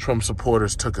 Trump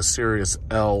supporters took a serious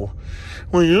L.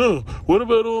 Well, yeah, what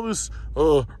about all this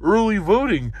early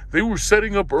voting? They were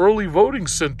setting up early voting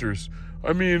centers.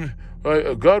 I mean,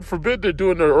 God forbid they're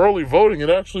doing their early voting. It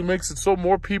actually makes it so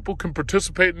more people can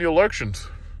participate in the elections.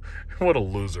 What a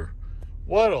loser.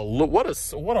 What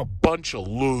a bunch of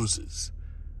losers.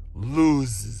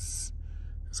 Losers.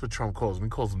 That's what Trump calls them. He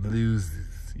calls them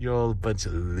losers. You're all a bunch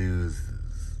of losers.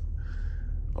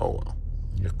 Oh, well.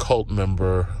 Your cult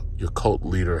member, your cult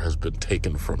leader has been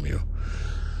taken from you.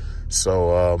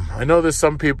 So, I know there's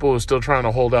some people who are still trying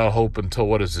to hold out hope until,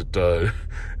 what is it,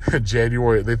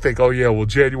 January. They think, oh, yeah, well,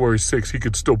 January 6th, he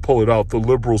could still pull it out. The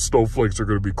liberal snowflakes are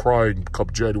going to be crying come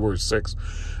January 6th.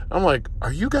 I'm like,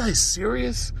 are you guys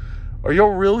serious? Are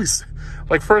y'all really?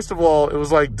 Like, first of all, it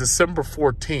was like December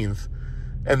 14th.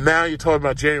 And now you're talking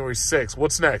about January 6th.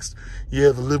 What's next? Yeah,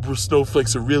 the liberal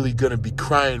snowflakes are really going to be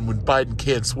crying when Biden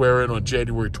can't swear in on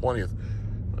January 20th.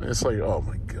 It's like, oh,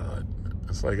 my God.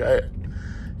 It's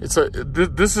like,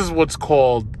 this is what's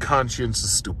called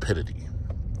conscientious stupidity.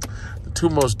 The two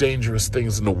most dangerous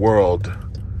things in the world.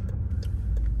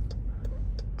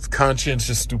 It's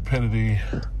conscientious stupidity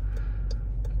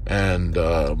and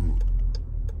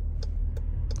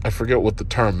I forget what the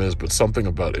term is, but something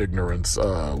about ignorance,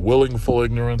 willful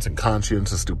ignorance and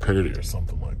conscientious stupidity or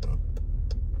something like that.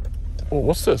 Oh,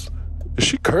 what's this? Is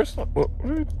she cursed? What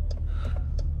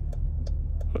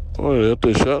are they up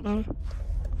there shouting at her?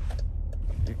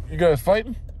 You guys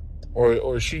fighting?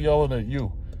 Or is she yelling at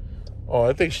you? Oh,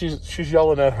 I think she's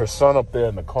yelling at her son up there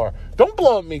in the car. Don't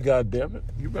blow at me, goddammit.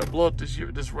 You better blow up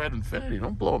this red Infinity.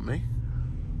 Don't blow at me.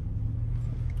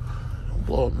 Don't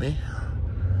blow at me.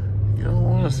 You don't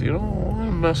want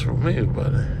to mess with me,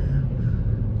 buddy.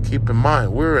 Keep in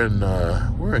mind, we're in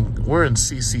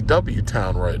CCW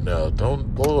town right now.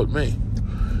 Don't blow at me.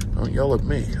 Don't yell at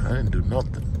me. I didn't do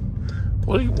nothing.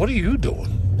 What are you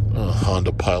doing?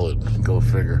 Honda Pilot. Go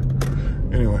figure.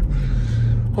 Anyway.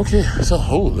 Okay, so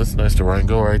that's a nice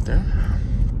Durango right there.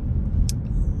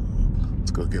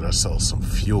 Let's go get ourselves some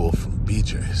fuel from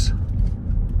BJ's.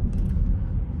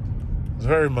 It's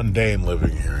very mundane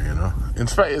living here, you know. In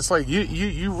fact, it's like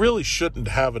you really shouldn't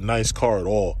have a nice car at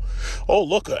all. Oh,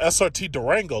 look, a SRT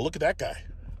Durango. Look at that guy.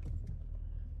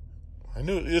 I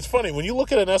knew it's funny when you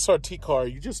look at an SRT car,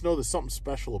 you just know there's something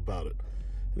special about it.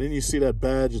 And then you see that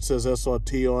badge, it says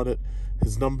SRT on it.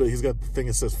 His number, he's got the thing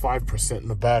that says 5% in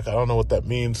the back. I don't know what that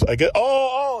means. I get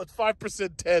it's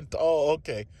 5% tint. Oh,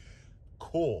 okay.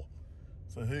 Cool.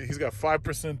 So he's got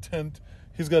 5% tint.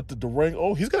 He's got the Durango.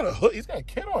 Oh, he's got a hood. He's got a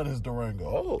kid on his Durango.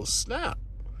 Oh, snap.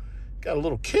 Got a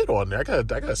little kid on there. I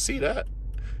gotta see that.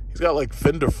 He's got like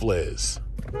fender flares.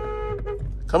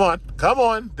 Come on.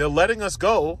 They're letting us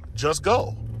go. Just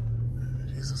go.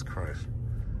 Jesus Christ.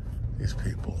 These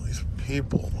people,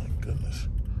 my goodness.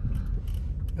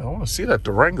 I want to see that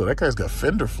Durango. That guy's got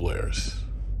fender flares.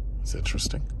 It's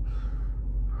interesting.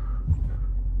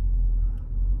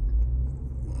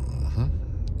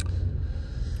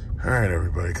 All right,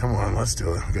 everybody, come on, let's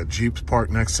do it. We got Jeeps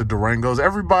parked next to Durangos.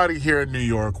 Everybody here in New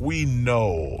York, we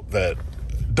know that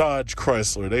Dodge,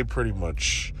 Chrysler, they pretty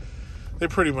much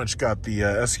got the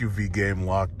SUV game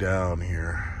locked down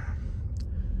here.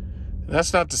 And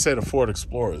that's not to say the Ford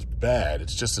Explorer is bad.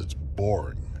 It's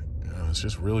boring. You know, it's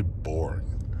just really boring.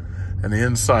 And the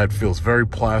inside feels very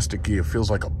plasticky. It feels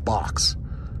like a box.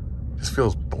 It just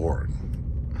feels boring.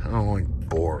 I don't like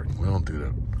boring. We don't do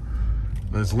that.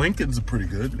 Those Lincolns are pretty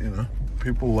good, you know.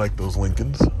 People like those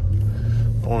Lincolns.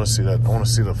 I want to see that. I want to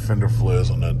see the fender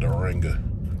flares on that Durango.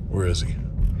 Where is he?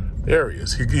 There he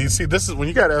is. You see, this is when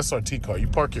you got an SRT car, you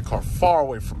park your car far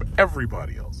away from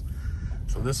everybody else.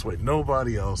 So this way,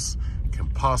 nobody else can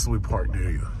possibly park near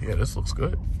you. Yeah, this looks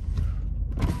good.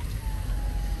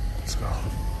 Let's go.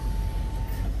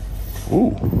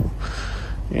 Ooh.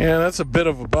 Yeah, that's a bit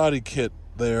of a body kit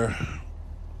there.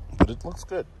 But it looks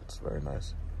good. It's very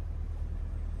nice.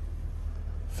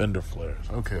 Fender flares.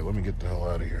 Okay, let me get the hell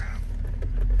out of here.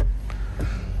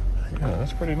 Yeah,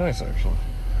 that's pretty nice, actually.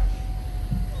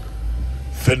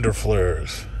 Fender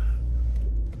flares.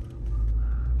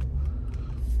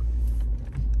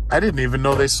 I didn't even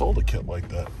know they sold a kit like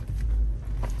that.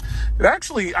 It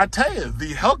actually, I tell you,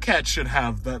 the Hellcat should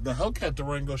have that. The Hellcat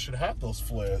Durango should have those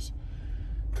flares.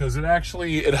 Because it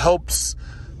helps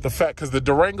the fact, because the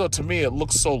Durango, to me, it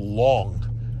looks so long.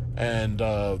 And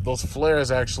those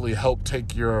flares actually help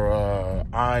take your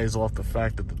eyes off the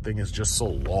fact that the thing is just so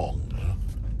long. You know?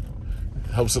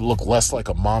 It helps it look less like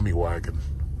a mommy wagon.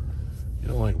 You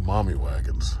don't like mommy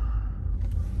wagons.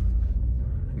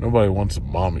 Nobody wants a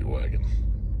mommy wagon.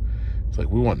 It's like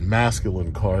we want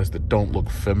masculine cars that don't look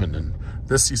feminine.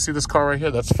 You see this car right here?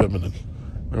 That's feminine.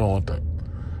 We don't want that.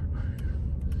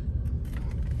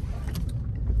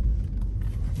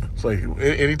 It's like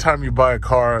anytime you buy a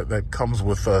car that comes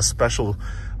with a special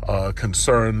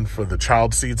concern for the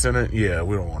child seats in it, yeah,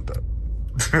 we don't want that.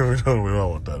 we don't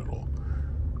want that at all.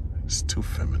 It's too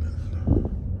feminine.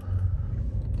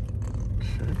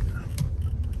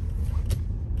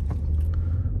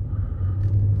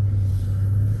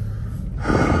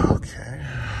 Okay,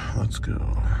 let's go.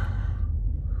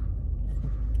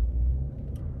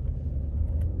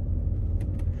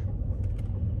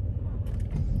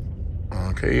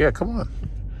 Okay, yeah, come on.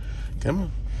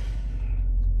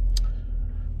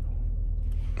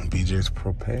 BJ's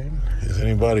propane. Is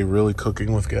anybody really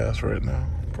cooking with gas right now?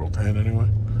 Propane anyway?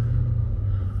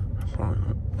 Probably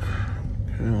not.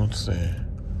 Okay, let's see.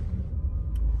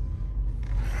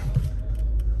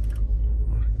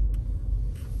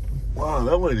 Wow,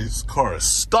 that lady's car is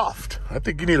stuffed. I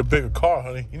think you need a bigger car,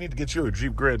 honey. You need to get you a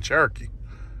Jeep Grand Cherokee.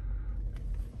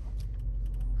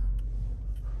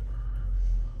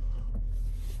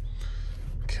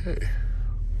 Okay.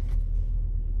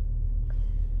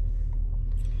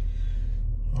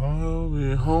 I'll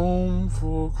be home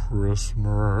for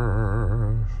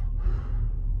Christmas.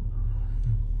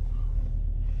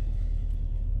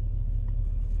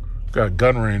 Got a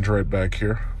gun range right back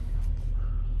here.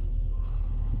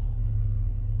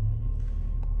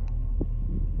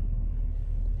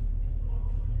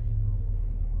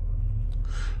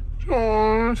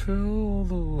 Joy to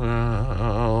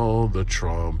Well, the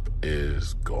Trump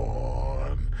is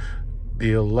gone.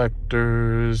 The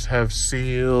electors have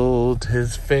sealed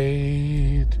his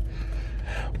fate.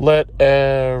 Let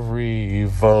every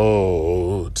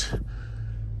vote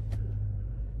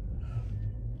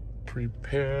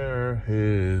prepare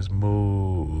his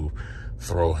move.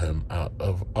 Throw him out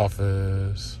of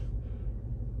office.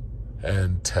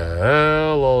 And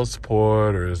tell all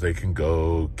supporters they can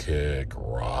go kick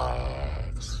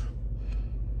rocks.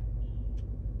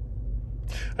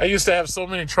 I used to have so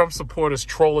many Trump supporters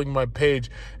trolling my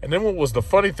page. And then what was the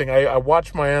funny thing, I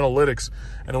watched my analytics,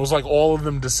 and it was like all of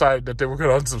them decided that they were going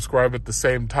to unsubscribe at the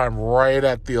same time right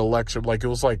at the election. Like it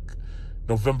was like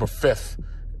November 5th.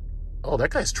 Oh,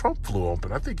 that guy's Trump flew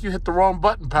open. I think you hit the wrong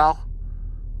button, pal.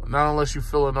 Not unless you're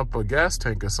filling up a gas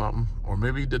tank or something. Or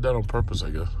maybe he did that on purpose, I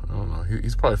guess. I don't know.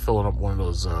 He's probably filling up one of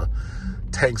those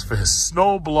tanks for his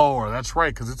snow blower. That's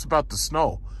right, because it's about to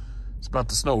snow. It's about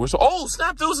to snow. Oh,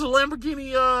 snap, there was a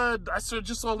Lamborghini. I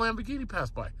just saw a Lamborghini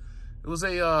pass by. It was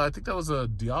a, I think that was a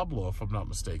Diablo, if I'm not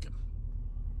mistaken.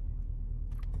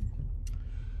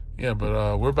 Yeah,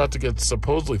 but we're about to get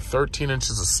supposedly 13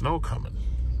 inches of snow coming.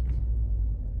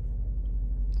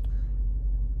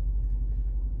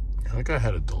 That guy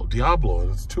had a Diablo,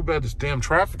 and it's too bad this damn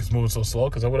traffic is moving so slow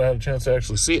because I would have had a chance to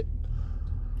actually see it.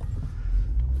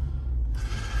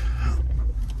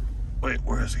 Wait,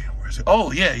 where is he? Where is he?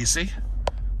 Oh, yeah, you see?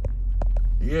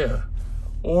 Yeah.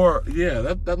 Or, yeah,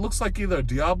 that looks like either a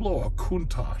Diablo or a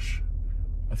Countach.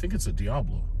 I think it's a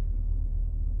Diablo.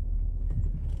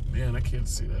 Man, I can't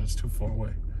see that. It's too far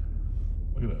away.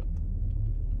 Look at that.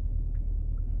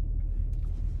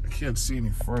 I can't see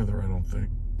any further, I don't think.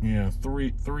 Yeah,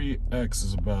 3X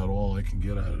is about all I can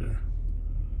get out of there.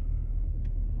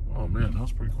 Oh man, that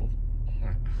was pretty cool. All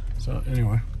right. So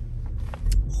anyway,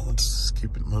 let's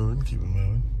keep it moving, keep it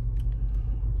moving.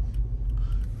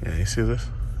 Yeah, you see this?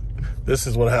 This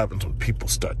is what happens when people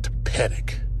start to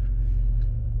panic.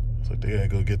 It's like they gotta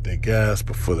go get their gas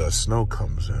before that snow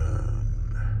comes in.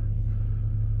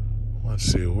 Let's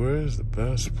see, where's the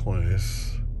best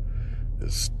place?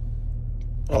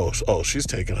 Oh, she's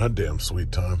taking her damn sweet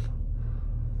time.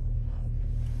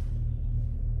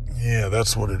 Yeah,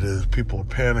 that's what it is. People are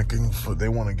panicking they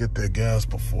want to get their gas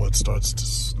before it starts to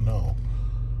snow.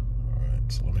 All right,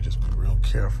 so let me just be real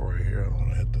careful right here. I don't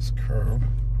want to hit this curb.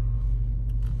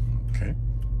 Okay.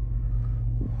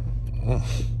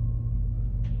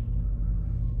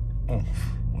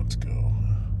 Let's go.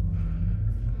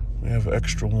 We have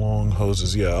extra long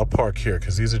hoses. Yeah, I'll park here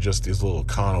because these are just these little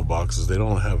Econo boxes. They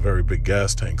don't have very big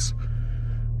gas tanks.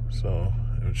 So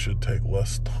it should take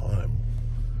less time.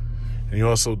 And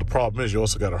the problem is you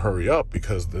also got to hurry up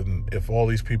because then if all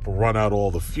these people run out all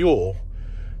the fuel,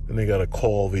 then they got to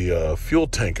call the fuel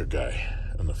tanker guy.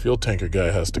 And the fuel tanker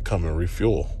guy has to come and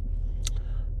refuel.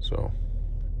 So.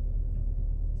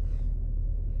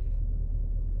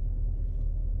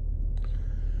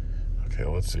 Okay,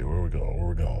 let's see where we're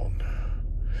going.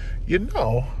 You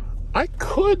know, I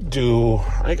could do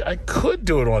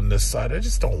it on this side. I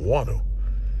just don't want to.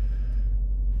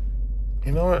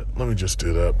 You know what? Let me just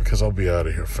do that because I'll be out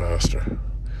of here faster.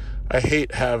 I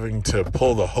hate having to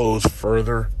pull the hose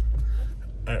further.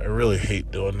 I really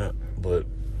hate doing that, but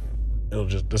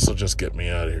this will just get me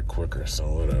out of here quicker,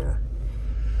 so whatever.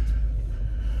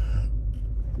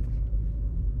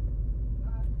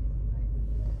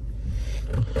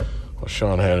 What's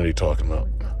Sean Hannity talking about?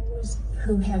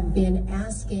 Who have been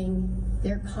asking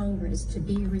their Congress to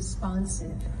be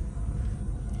responsive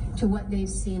to what they've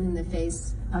seen in the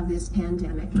face of this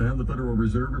pandemic. And the Federal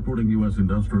Reserve reporting U.S.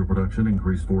 industrial production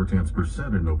increased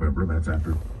 0.4% in November. That's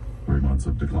after 3 months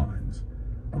of declines.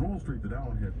 On Wall Street, the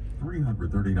Dow hit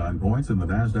 339 points and the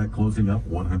NASDAQ closing up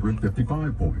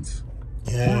 155 points.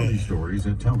 More of these stories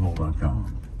at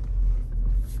townhall.com.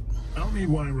 Tell me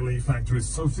why Relief Factor is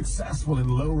so successful in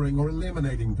lowering or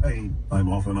eliminating pain. I'm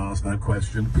often asked that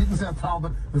question. Peter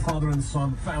Talbot, the father and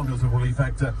son, founders of Relief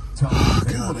Factor, tell me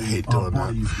God, I hate doing our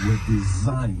bodies were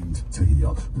designed to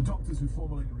heal. The doctors who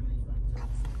formulated Relief Factor.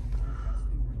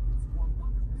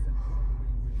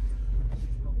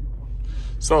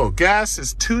 So gas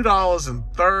is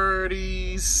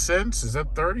 $2.30. Is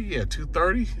that 30? Yeah,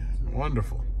 $2.30.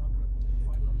 Wonderful.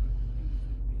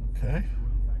 Okay.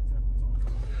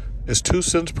 Is 2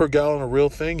 cents per gallon a real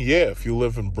thing? Yeah, if you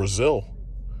live in Brazil.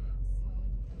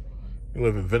 You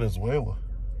live in Venezuela.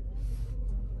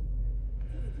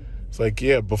 It's like,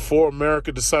 yeah, before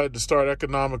America decided to start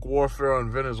economic warfare on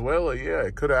Venezuela, yeah,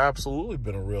 it could have absolutely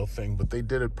been a real thing, but they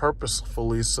did it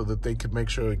purposefully so that they could make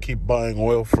sure to keep buying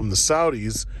oil from the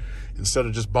Saudis instead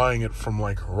of just buying it from,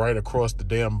 like, right across the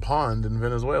damn pond in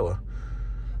Venezuela.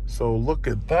 So look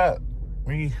at that.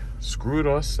 We screwed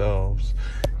ourselves.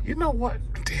 You know what?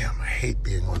 Damn, I hate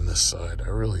being on this side. I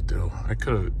really do. I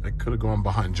could have gone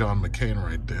behind John McCain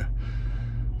right there.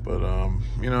 But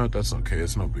you know, that's okay.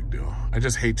 It's no big deal. I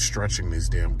just hate stretching these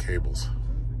damn cables.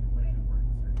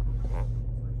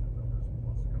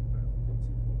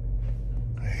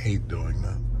 I hate doing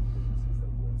that.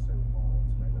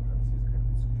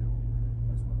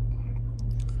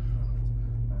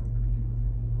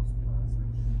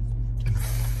 In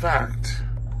fact,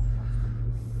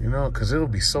 you know, because it'll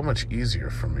be so much easier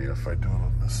for me if I do it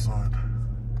on this side.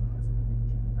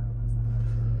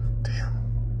 Damn.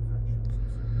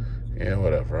 Yeah,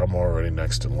 whatever. I'm already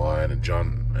next in line, and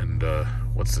John, and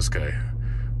what's this guy?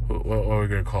 What are we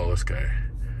gonna call this guy?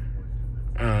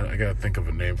 I gotta think of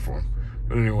a name for him.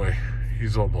 But anyway,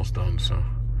 he's almost done, so.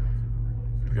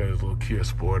 He's got his little Kia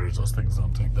Sportage. Those things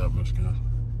don't take that much gas.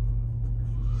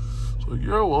 So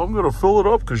yeah, well, I'm gonna fill it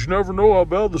up because you never know how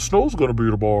bad the snow's gonna be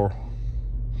tomorrow.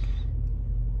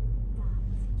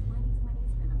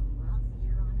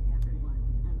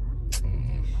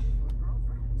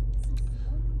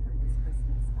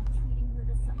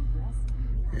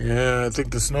 Yeah, I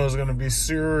think the snow's gonna be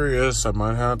serious. I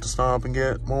might have to stop and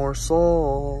get more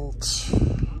salt.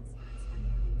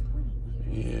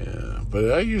 Yeah,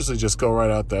 but I usually just go right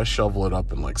out there, shovel it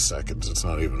up in like seconds. It's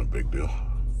not even a big deal.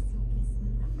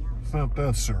 It's not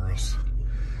that serious.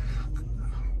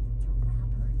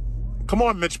 Come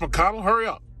on, Mitch McConnell, hurry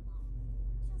up.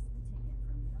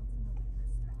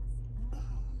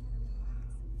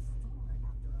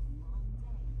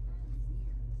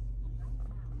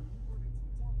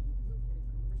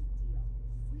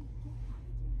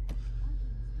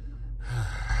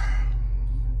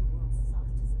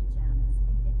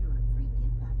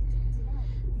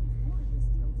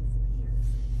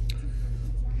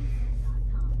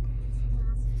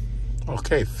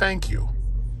 Okay, thank you.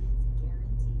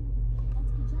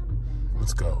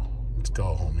 Let's go. Let's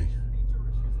go, homie.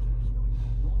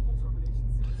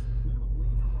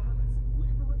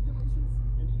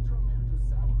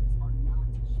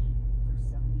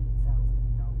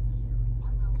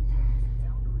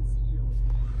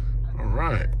 All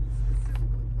right.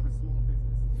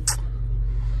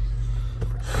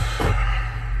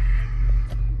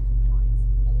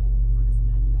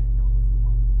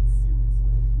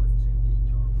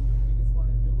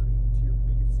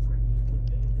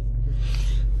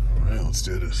 Let's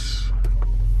do this.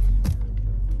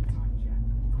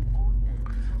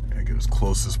 I get as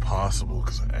close as possible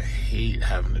because I hate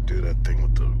having to do that thing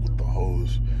with the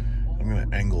hose. I'm gonna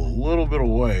angle a little bit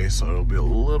away so it'll be a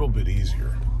little bit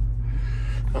easier.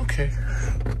 Okay,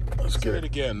 let's get it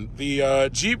again. The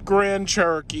Jeep Grand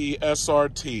Cherokee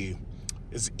SRT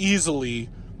is easily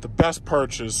the best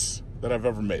purchase that I've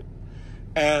ever made.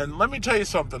 And let me tell you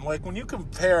something, like when you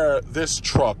compare this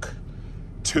truck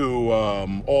to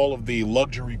all of the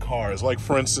luxury cars, like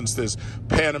for instance, there's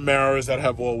Panameras that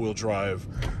have all-wheel drive,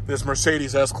 there's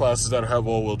Mercedes S-Classes that have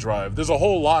all-wheel drive, there's a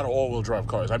whole lot of all-wheel drive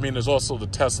cars. I mean, there's also the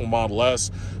Tesla Model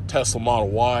S, Tesla Model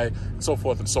Y, and so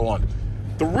forth and so on.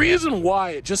 The reason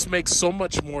why it just makes so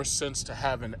much more sense to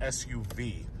have an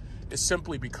SUV is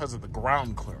simply because of the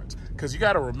ground clearance. Because you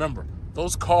got to remember,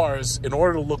 those cars, in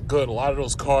order to look good, a lot of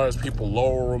those cars, people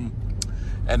lower them,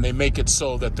 and they make it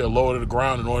so that they're lower to the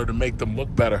ground in order to make them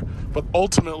look better. But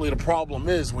ultimately, the problem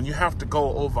is when you have to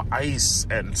go over ice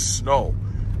and snow,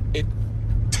 it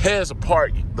tears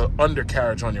apart the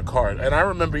undercarriage on your car. And I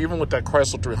remember even with that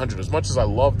Chrysler 300, as much as I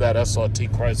love that SRT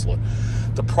Chrysler,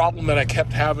 the problem that I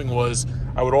kept having was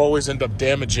I would always end up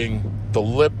damaging the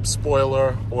lip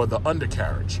spoiler or the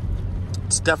undercarriage.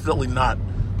 It's definitely not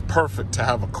perfect to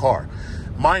have a car.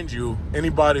 Mind you,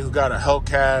 anybody who got a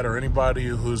Hellcat or anybody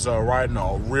who's riding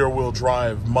a rear-wheel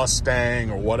drive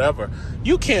Mustang or whatever,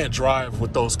 you can't drive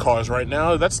with those cars right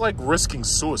now. That's like risking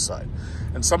suicide.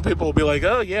 And some people will be like,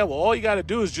 oh, yeah, well, all you got to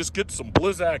do is just get some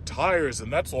Blizzak tires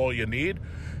and that's all you need.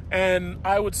 And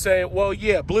I would say, well,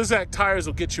 yeah, Blizzak tires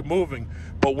will get you moving.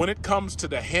 But when it comes to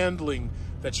the handling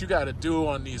that you got to do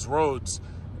on these roads,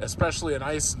 especially in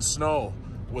ice and snow,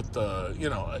 with the, you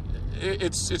know,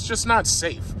 it's just not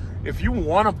safe. If you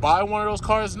want to buy one of those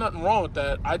cars, nothing wrong with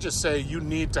that. I just say you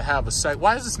need to have a set.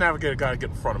 Why is this navigator got to get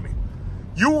in front of me?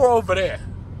 You were over there.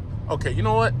 Okay, you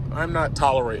know what? I'm not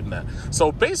tolerating that.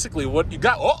 So basically, what you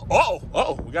got?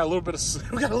 We got a little bit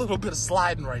of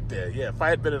sliding right there. Yeah, if I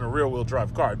had been in a rear-wheel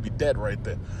drive car, I'd be dead right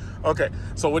there. Okay,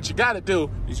 so what you got to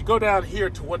do is you go down here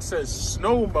to what says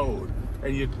snow mode,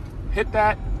 and you hit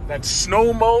that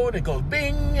snow mode. It goes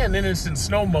bing, and then it's in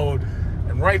snow mode.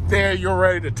 And right there, you're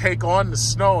ready to take on the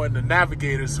snow and the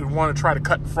navigators who want to try to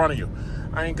cut in front of you.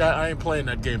 I ain't playing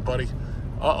that game, buddy.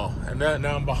 Uh-oh. And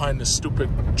now I'm behind this stupid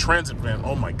transit van.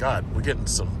 Oh, my God. We're getting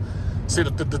some... See,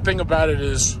 the thing about it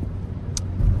is,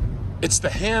 it's the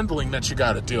handling that you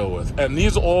got to deal with. And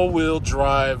these all-wheel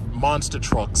drive monster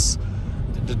trucks,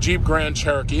 the Jeep Grand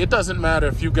Cherokee, it doesn't matter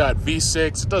if you got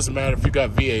V6, it doesn't matter if you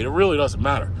got V8, it really doesn't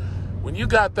matter. When you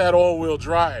got that all-wheel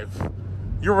drive,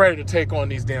 you're ready to take on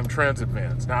these damn transit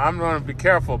vans. Now, I'm going to be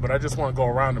careful, but I just want to go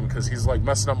around him because he's like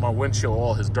messing up my windshield,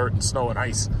 all his dirt and snow and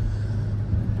ice.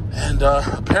 And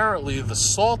apparently the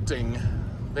salting,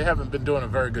 they haven't been doing a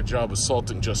very good job of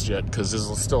salting just yet because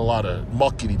there's still a lot of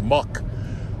muckety muck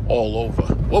all over.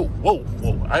 Whoa, whoa,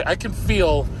 whoa. I can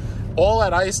feel all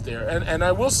that ice there. And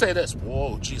I will say this.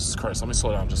 Whoa, Jesus Christ. Let me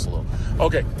slow down just a little.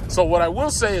 Okay, so what I will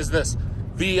say is this.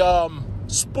 The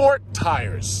sport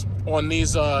tires on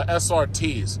these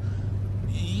SRTs,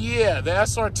 yeah, the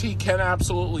SRT can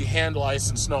absolutely handle ice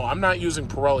and snow. I'm not using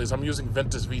Pirellis. I'm using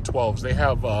Ventus V12s. They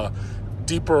have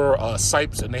deeper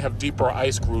sipes and they have deeper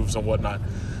ice grooves and whatnot.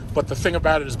 But the thing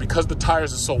about it is because the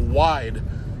tires are so wide,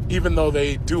 even though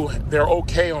they're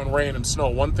okay on rain and snow,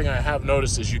 one thing I have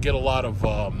noticed is you get a lot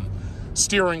of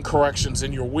steering corrections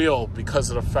in your wheel because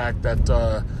of the fact that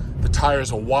the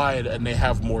tires are wide and they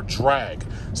have more drag.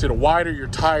 See, the wider your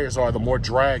tires are, the more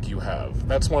drag you have.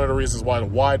 That's one of the reasons why the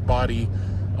wide body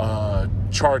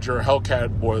Charger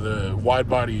Hellcat or the wide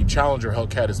body Challenger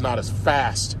Hellcat is not as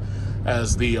fast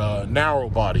as the narrow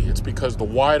body. It's because the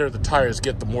wider the tires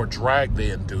get, the more drag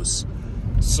they induce.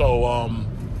 So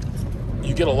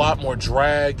you get a lot more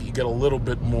drag, you get a little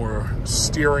bit more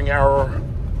steering error,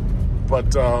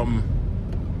 but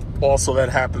also that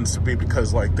happens to be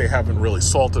because like they haven't really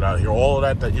salted out here. All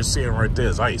of that you're seeing right there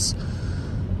is ice.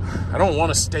 I don't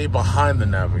want to stay behind the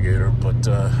Navigator, but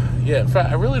yeah, in fact,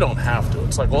 I really don't have to.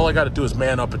 It's like all I got to do is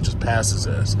man up and just pass his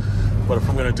ass. But if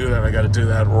I'm going to do that, I got to do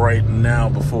that right now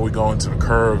before we go into the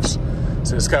curves.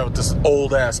 See, this guy with this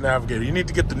old-ass Navigator. You need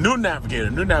to get the new Navigator.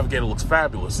 The new Navigator looks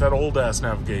fabulous. That old-ass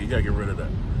Navigator, you got to get rid of that.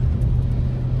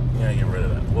 Yeah, get rid of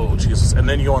that. Whoa, Jesus. And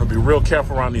then you want to be real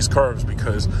careful around these curves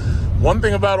because one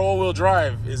thing about all-wheel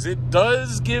drive is it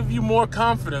does give you more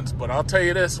confidence, but I'll tell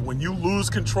you this, when you lose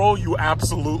control, you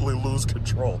absolutely lose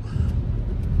control.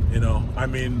 You know, I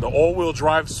mean, the all-wheel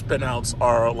drive spinouts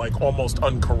are like almost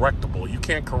uncorrectable. You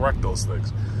can't correct those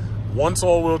things. Once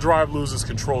all-wheel drive loses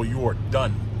control, you are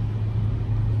done.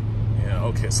 Yeah,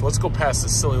 okay, so let's go past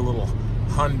this silly little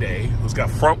Hyundai who's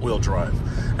got front-wheel drive.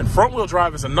 And front-wheel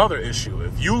drive is another issue.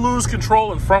 If you lose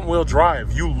control in front-wheel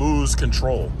drive, you lose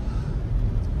control.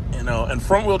 You know, and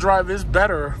front-wheel drive is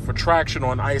better for traction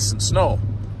on ice and snow,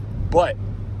 but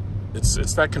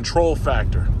it's that control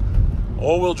factor.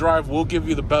 All-wheel drive will give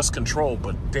you the best control,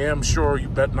 but damn sure you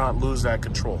better not lose that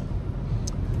control.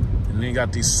 And then you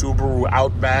got these Subaru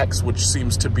Outbacks, which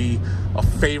seems to be a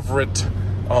favorite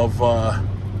of,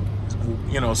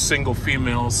 you know, single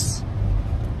females.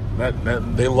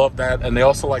 That they love that, and they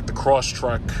also like the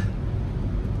Crosstrek.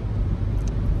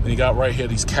 And you got right here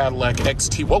these Cadillac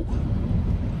XT. Whoa!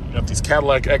 You got these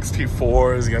Cadillac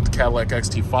XT4s. You got the Cadillac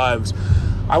XT5s.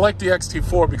 I like the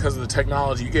XT4 because of the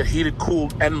technology. You get heated,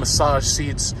 cooled, and massage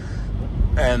seats,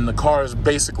 and the car is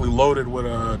basically loaded with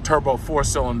a turbo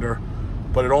 4-cylinder,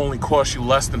 but it only costs you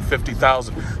less than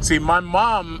 $50,000. See, my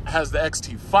mom has the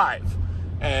XT5,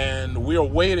 and we are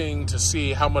waiting to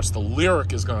see how much the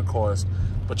Lyriq is going to cost.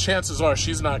 But chances are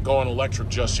she's not going electric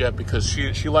just yet because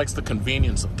she likes the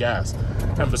convenience of gas.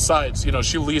 And besides, you know,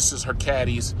 she leases her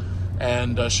caddies,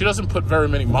 and she doesn't put very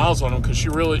many miles on them because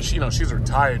you know, she's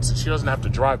retired, so she doesn't have to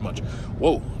drive much.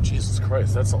 Whoa, Jesus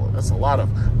Christ, that's a lot of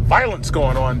violence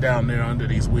going on down there under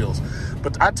these wheels.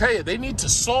 But I tell you, they need to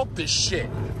salt this shit.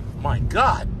 My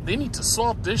God, they need to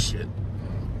salt this shit.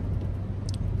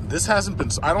 This hasn't been,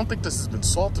 I don't think this has been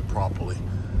salted properly.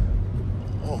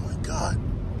 Oh my God.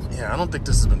 Yeah, I don't think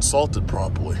this has been salted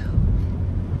properly.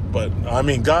 But, I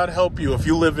mean, God help you if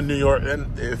you live in New York.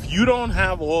 And if you don't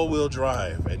have all-wheel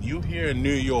drive and you here in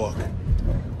New York,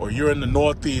 or you're in the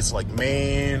Northeast like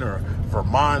Maine or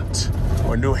Vermont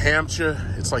or New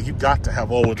Hampshire, it's like you got to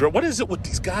have all-wheel drive. What is it with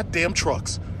these goddamn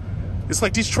trucks? It's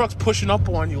like these trucks pushing up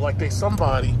on you like they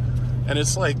somebody. And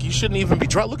it's like you shouldn't even be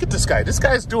driving. Look at this guy. This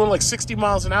guy's doing like 60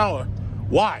 miles an hour.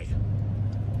 Why?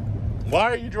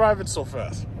 Why are you driving so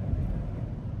fast?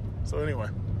 So anyway,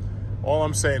 all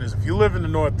I'm saying is if you live in the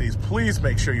Northeast, please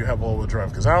make sure you have all-wheel drive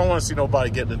because I don't want to see nobody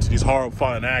getting into these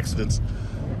horrifying accidents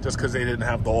just because they didn't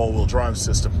have the all-wheel drive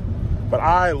system. But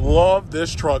I love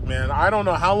this truck, man. I don't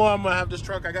know how long I'm going to have this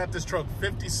truck. I got this truck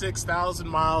 56,000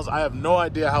 miles. I have no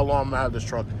idea how long I'm going to have this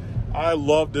truck. I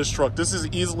love this truck. This is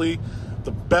easily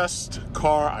the best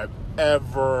car I've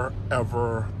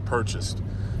ever purchased.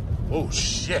 Oh,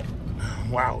 shit.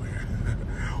 Wow.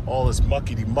 all this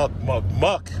muckety muck.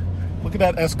 Look at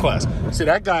that S-Class. See,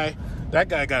 that guy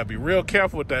gotta be real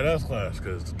careful with that S-Class,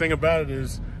 because the thing about it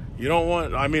is, you don't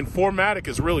want, I mean, 4MATIC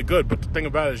is really good, but the thing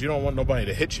about it is you don't want nobody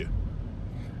to hit you.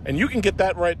 And you can get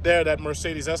that right there, that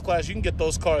Mercedes S-Class. You can get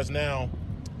those cars now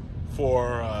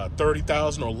for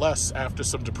 $30,000 or less after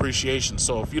some depreciation.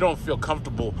 So if you don't feel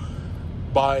comfortable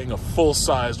buying a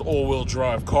full-sized all-wheel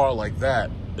drive car like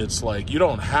that, it's like you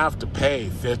don't have to pay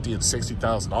 $50,000 and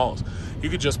 $60,000. You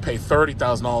could just pay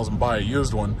 $30,000 and buy a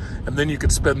used one, and then you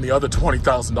could spend the other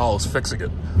 $20,000 fixing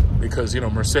it. Because, you know,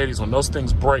 Mercedes, when those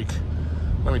things break,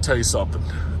 let me tell you something,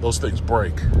 those things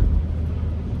break.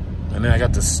 And then I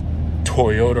got this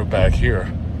Toyota back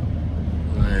here.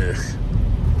 Ugh.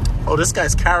 Oh, this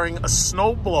guy's carrying a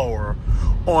snowblower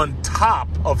on top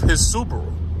of his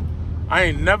Subaru. I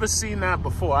ain't never seen that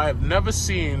before. I have never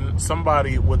seen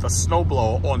somebody with a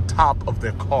snowblower on top of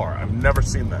their car. I've never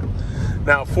seen that.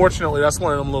 Now, fortunately, that's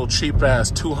one of them little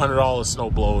cheap-ass $200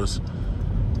 snowblowers.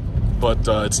 But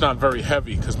it's not very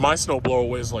heavy, because my snowblower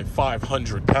weighs like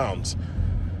 500 pounds.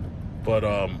 But,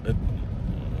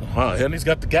 and he's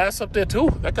got the gas up there, too.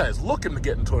 That guy's looking to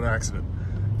get into an accident.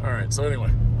 All right, so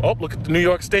anyway. Oh, look at the New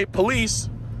York State Police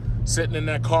sitting in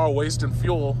that car wasting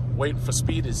fuel, waiting for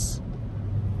speeders.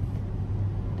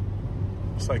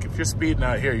 It's like, if you're speeding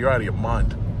out here, you're out of your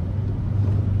mind.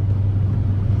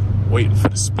 Waiting for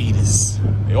the speeders.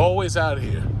 They're always out of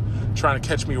here, trying to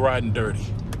catch me riding dirty.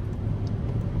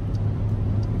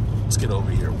 Let's get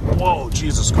over here. Whoa,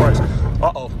 Jesus Christ.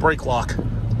 Uh-oh, brake lock.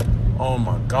 Oh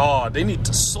my God, they need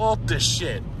to salt this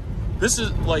shit. This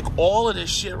is like, all of this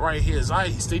shit right here is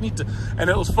ice. They need to, and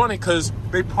it was funny because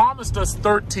they promised us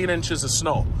 13 inches of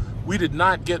snow. We did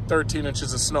not get 13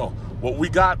 inches of snow. What we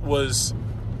got was,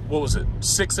 what was it,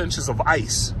 6 inches of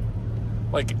ice.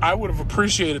 Like, I would have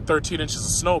appreciated 13 inches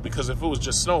of snow, because if it was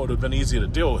just snow, it would have been easier to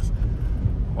deal with.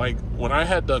 Like, when I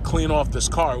had to clean off this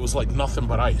car, it was like nothing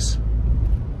but ice.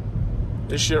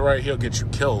 This shit right here will get you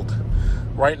killed.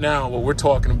 Right now, what we're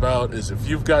talking about is, if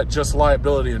you've got just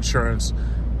liability insurance,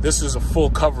 this is a full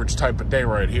coverage type of day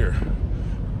right here.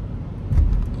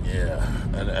 Yeah,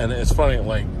 and it's funny,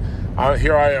 like,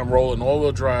 here I am rolling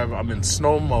all-wheel drive. I'm in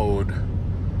snow mode.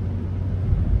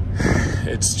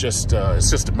 It's just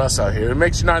a mess out here. It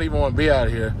makes you not even want to be out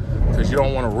here, because you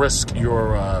don't want to risk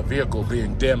your vehicle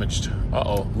being damaged.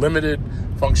 Uh-oh. Limited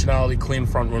functionality, clean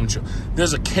front windshield.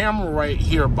 There's a camera right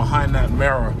here behind that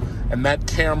mirror, and that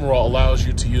camera allows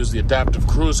you to use the adaptive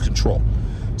cruise control.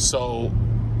 So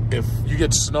if you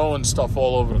get snow and stuff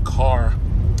all over the car,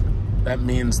 that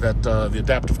means that the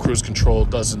adaptive cruise control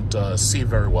doesn't see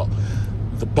very well.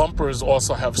 The bumpers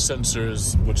also have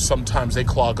sensors, which sometimes they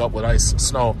clog up with ice and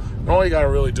snow. And all you got to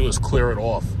really do is clear it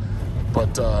off.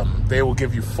 But they will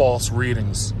give you false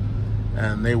readings,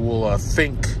 and they will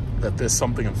think that there's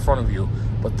something in front of you,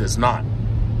 but there's not.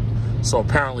 So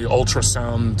apparently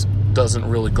ultrasound doesn't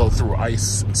really go through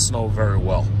ice and snow very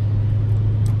well.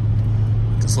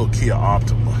 This little Kia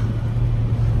Optima.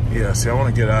 Yeah, see, I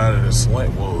want to get out of this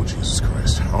lane. Whoa, Jesus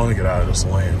Christ. I want to get out of this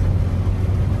lane.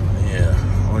 Yeah.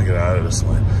 I want to get out of this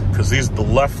lane, because the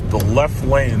left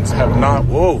lanes have not.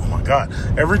 Whoa, my God!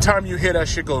 Every time you hear that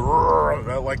shit go,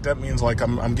 that means like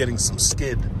I'm getting some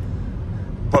skid.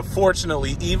 But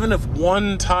fortunately, even if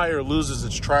one tire loses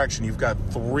its traction, you've got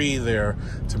 3 there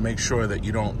to make sure that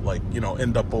you don't, like, you know,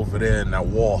 end up over there in that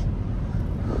wall.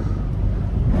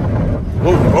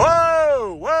 Whoa,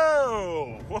 whoa,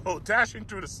 whoa, whoa! Dashing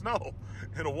through the snow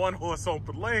in a 1-horse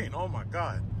open lane. Oh my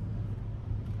God.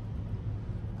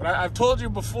 But I've told you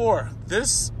before,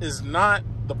 this is not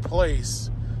the place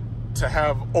to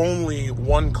have only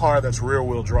one car that's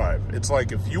rear-wheel drive. It's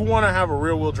like, if you want to have a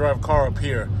rear-wheel drive car up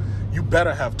here, you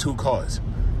better have 2 cars.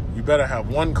 You better have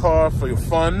one car for your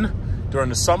fun during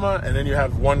the summer, and then you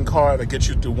have one car that gets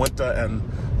you through winter. And,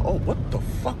 oh, what the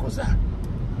fuck was that?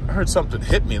 I heard something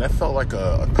hit me. That felt like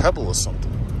a pebble or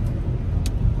something.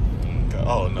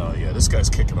 Oh, no, yeah, this guy's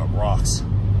kicking up rocks.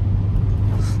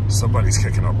 Somebody's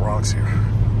kicking up rocks here.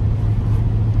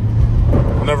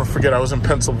 I'll never forget, I was in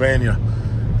Pennsylvania,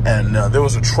 and there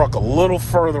was a truck a little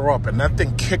further up, and that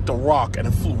thing kicked a rock, and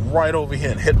it flew right over here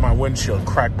and hit my windshield,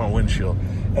 cracked my windshield.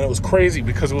 And it was crazy,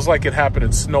 because it was like it happened in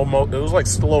it was like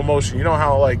slow motion. You know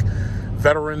how, like,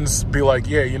 veterans be like,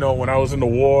 yeah, you know, when I was in the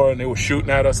war and they were shooting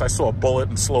at us, I saw a bullet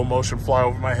in slow motion fly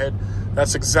over my head.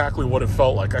 That's exactly what it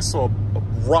felt like. I saw a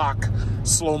rock,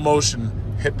 slow motion,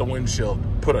 hit the windshield,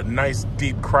 put a nice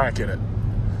deep crack in it.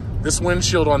 This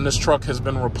windshield on this truck has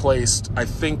been replaced, I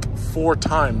think, 4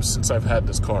 times since I've had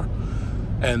this car.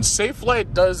 And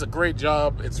Safelite does a great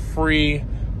job. It's free.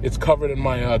 It's covered in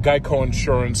my Geico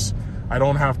insurance. I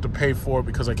don't have to pay for it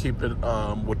because I keep it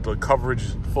with the coverage,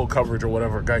 full coverage or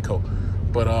whatever, Geico.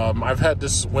 But I've had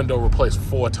this window replaced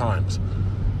 4 times.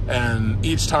 And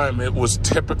each time it was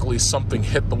typically something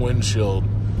hit the windshield.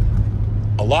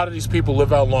 A lot of these people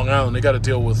live out Long Island. They got to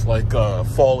deal with like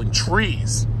falling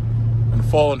trees. And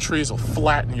fallen trees will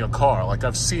flatten your car. Like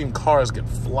I've seen cars get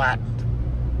flattened.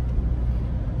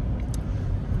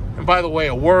 And by the way,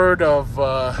 a word of,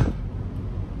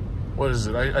 what is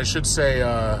it? I should say,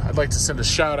 I'd like to send a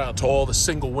shout out to all the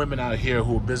single women out here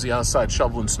who are busy outside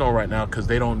shoveling snow right now because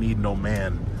they don't need no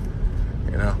man,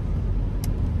 you know?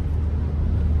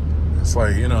 It's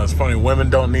like, you know, it's funny, women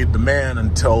don't need the man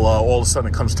until all of a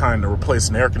sudden it comes time to replace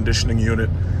an air conditioning unit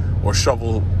or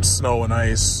shovel snow and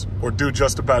ice or do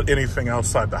just about anything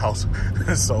outside the house.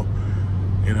 So,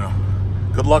 you know,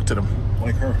 good luck to them,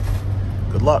 like her.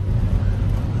 Good luck.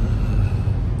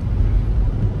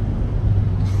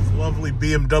 Lovely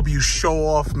BMW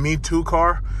show-off Me Too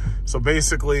car. So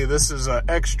basically, this is an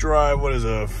X-Drive, what is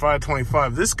it,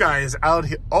 525. This guy is out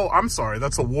here. Oh, I'm sorry,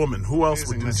 that's a woman. Who else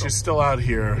would do this? She's still out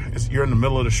here. You're in the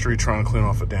middle of the street trying to clean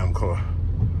off a damn car.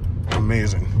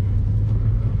 Amazing.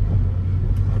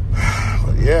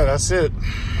 But yeah, that's it.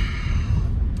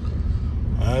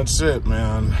 That's it,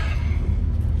 man.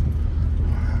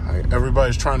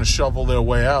 Everybody's trying to shovel their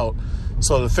way out.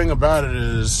 So the thing about it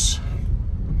is,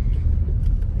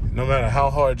 no matter how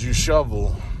hard you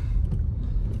shovel,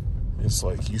 it's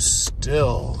like you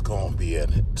still gonna be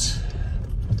in it.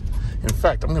 In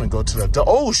fact, I'm gonna go to that.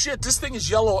 Oh shit, this thing is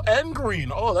yellow and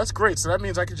green. Oh, that's great. So that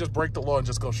means I can just break the law and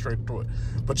just go straight through it.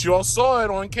 But you all saw it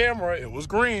on camera. It was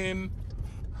green.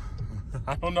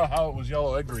 I don't know how it was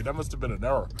yellow and green. That must have been an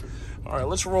error. All right,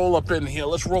 let's roll up in here.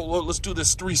 Let's do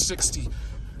this 360.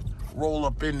 Roll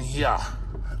up in here.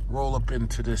 Roll up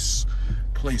into this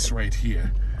place right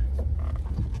here.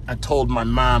 I told my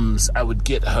moms I would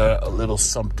get her a little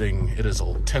something. It is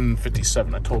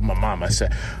 10:57. I told my mom, I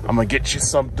said, I'm gonna get you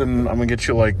something. I'm gonna get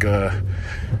you like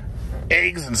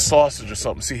eggs and sausage or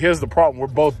something. See, here's the problem. We're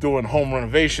both doing home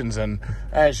renovations, and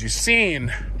as you've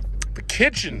seen, the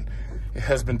kitchen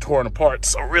has been torn apart.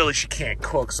 So really, she can't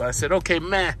cook. So I said, okay,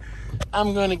 man,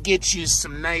 I'm gonna get you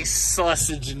some nice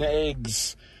sausage and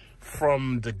eggs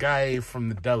from the guy from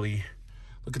the deli.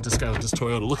 Look at this guy with this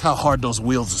Toyota. Look how hard those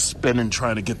wheels are spinning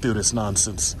trying to get through this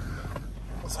nonsense.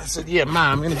 So I said, yeah,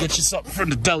 Ma, I'm going to get you something from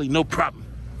the deli. No problem.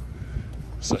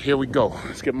 So here we go.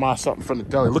 Let's get Ma something from the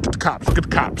deli. Look at the cops. Look at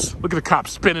the cops. Look at the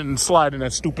cops spinning and sliding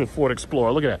that stupid Ford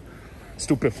Explorer. Look at that.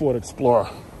 Stupid Ford Explorer.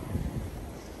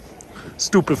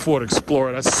 Stupid Ford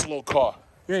Explorer. That's a slow car.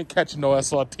 You ain't catching no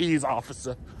SRTs,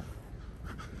 officer.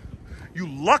 You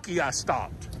lucky I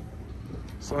stopped.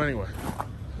 So anyway.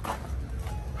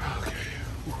 Okay.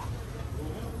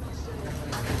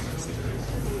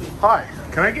 Hi,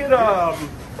 can I get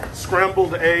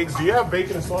scrambled eggs? Do you have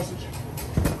bacon and sausage?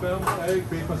 Scrambled egg,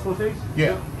 bacon, sausage?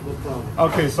 Yeah. No problem.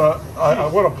 Okay, so I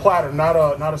want a platter, not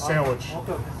a sandwich.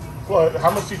 Okay. Well,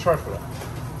 how much do you charge for that?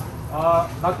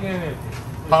 Nothing in it.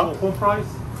 Huh? Home price?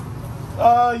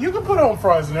 You can put home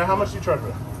fries in there. How much do you charge for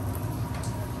that?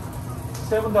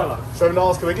 $7.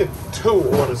 $7. Can I get 2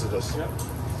 orders of this? Yep.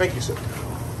 Thank you, sir.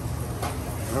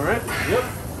 All right. Yep.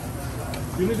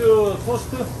 You need a toast?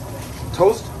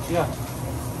 Toast? Yeah.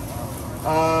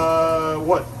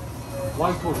 What?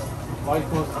 White toast. White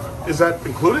toast. Is that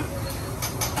included?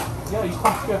 Yeah, you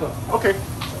come together. Okay.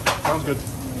 Sounds good.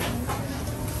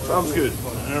 Sounds good.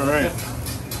 All right.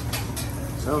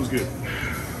 Sounds good.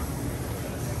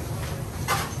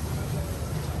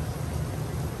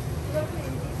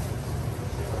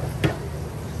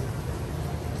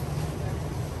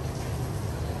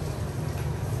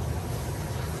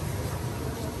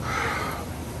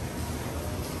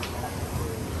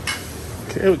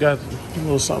 Okay, we got a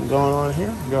little something going on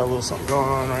here. We got a little something going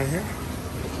on right here.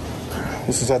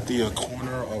 This is at the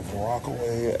corner of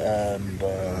Rockaway and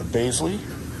Baisley.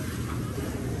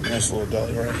 Nice little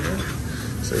deli right here.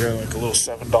 So you got like a little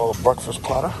 $7 breakfast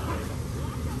platter.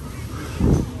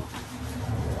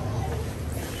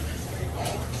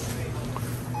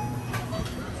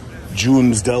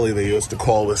 June's Deli, they used to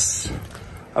call this.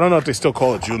 I don't know if they still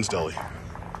call it June's Deli.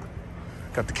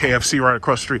 Got the KFC right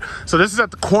across the street. So this is at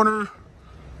the corner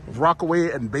of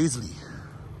Rockaway and Baisley.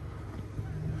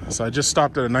 So I just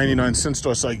stopped at a 99-cent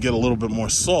store so I could get a little bit more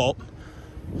salt.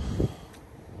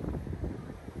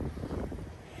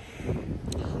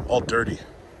 All dirty.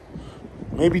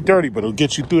 Maybe dirty, but it'll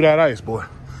get you through that ice, boy.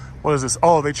 What is this?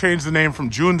 Oh, they changed the name from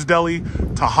June's Deli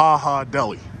to Ha Ha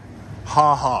Deli.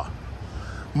 Ha Ha.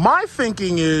 My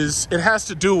thinking is it has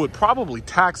to do with probably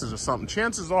taxes or something.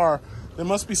 Chances are there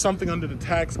must be something under the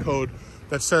tax code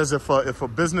that says if a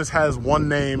business has one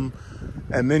name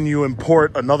and then you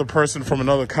import another person from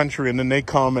another country and then they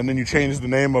come and then you change the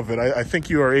name of it, I think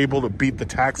you are able to beat the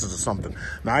taxes or something.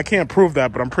 Now, I can't prove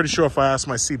that, but I'm pretty sure if I ask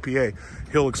my CPA,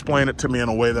 he'll explain it to me in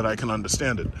a way that I can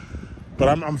understand it. But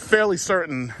I'm fairly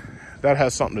certain that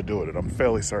has something to do with it. I'm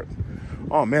fairly certain.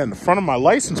 Oh man, the front of my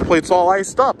license plate's all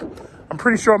iced up. I'm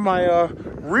pretty sure my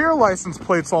rear license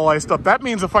plate's all iced up. That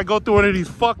means if I go through one of these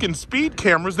fucking speed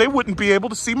cameras, they wouldn't be able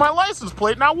to see my license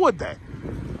plate, now would they?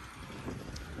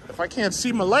 If I can't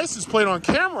see my license plate on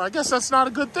camera, I guess that's not a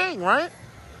good thing, right?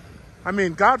 I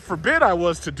mean, God forbid I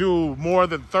was to do more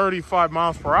than 35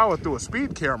 miles per hour through a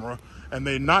speed camera and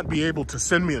they not be able to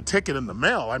send me a ticket in the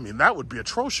mail. I mean, that would be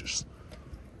atrocious.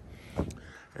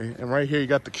 And right here, you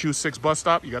got the Q6 bus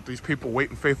stop. You got these people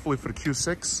waiting faithfully for the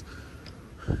Q6.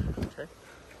 Okay.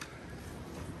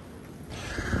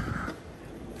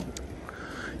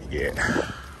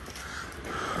 Yeah.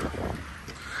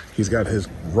 He's got his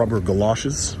rubber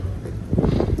galoshes.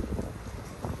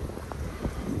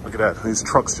 Look at that. These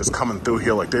trucks just coming through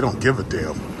here like they don't give a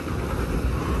damn.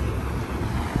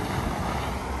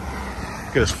 Look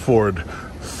at this Ford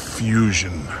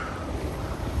Fusion.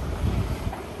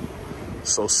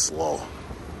 So slow.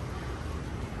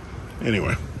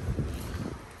 Anyway.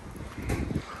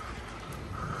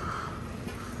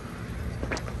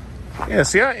 Yeah,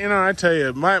 see, I tell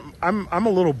you, I'm a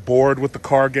little bored with the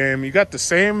car game. You got the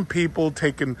same people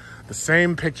taking the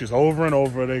same pictures over and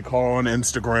over they call on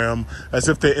Instagram, as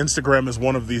if their Instagram is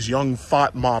one of these young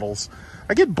thought models.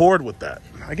 I get bored with that.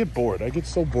 I get bored. I get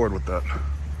so bored with that.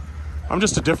 I'm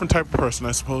just a different type of person,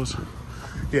 I suppose.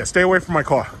 Yeah, stay away from my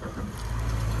car.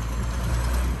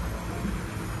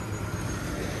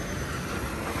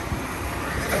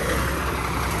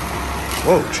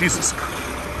 Whoa, Jesus.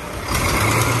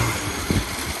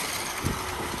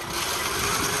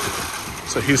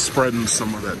 So he's spreading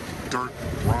some of that dirt,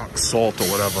 rock, salt, or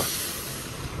whatever.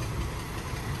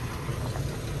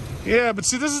 Yeah, but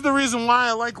see, this is the reason why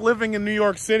I like living in New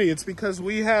York City. It's because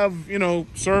we have, you know,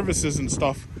 services and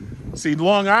stuff. See,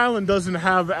 Long Island doesn't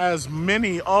have as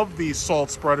many of these salt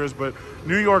spreaders, but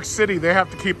New York City, they have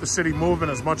to keep the city moving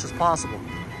as much as possible.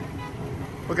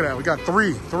 Look at that. We got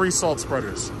three salt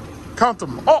spreaders. Count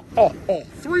them. Oh,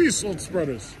 3 salt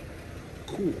spreaders.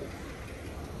 Cool.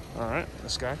 All right,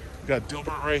 this guy. We got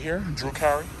Dilbert right here, Drew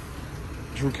Carey.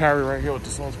 Drew Carey right here with the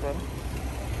salt spreader.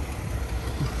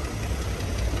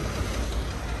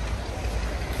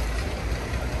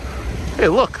 Hey,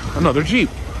 look, another Jeep.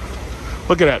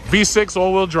 Look at that, V6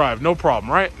 all-wheel drive, no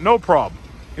problem, right? No problem.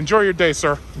 Enjoy your day,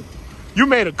 sir. You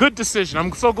made a good decision.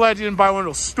 I'm so glad you didn't buy one of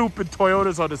those stupid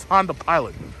Toyotas or this Honda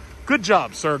Pilot. Good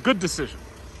job, sir, good decision.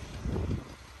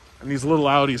 And these little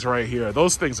Audis right here,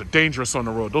 those things are dangerous on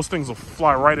the road. Those things will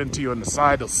fly right into you on the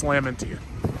side, they'll slam into you.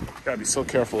 Gotta be so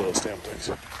careful of those damn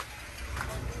things.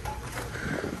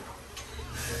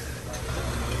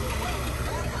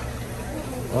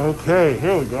 Okay,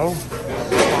 here we go.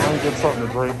 Finally get something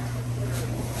to drink.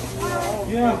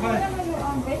 Yeah, hi.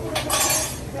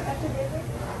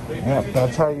 Yeah,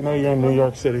 that's how you know you're in New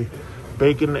York City.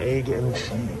 Bacon, egg, and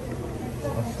cheese.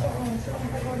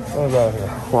 What about here?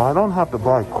 Well, I don't have to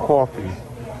buy coffee.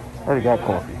 I already got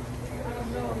coffee.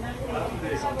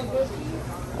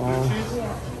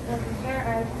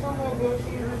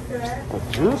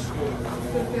 Juice?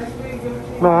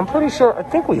 No, I'm pretty sure. I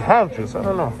think we have juice. I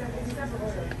don't know.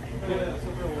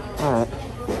 All right.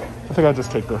 I think I'll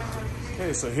just take this.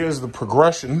 Okay, so here's the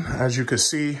progression. As you can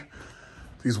see,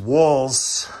 these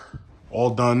walls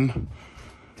all done.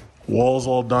 Walls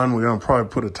all done. We're going to probably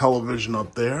put a television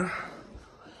up there.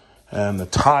 And the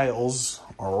tiles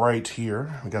are right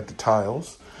here. We got the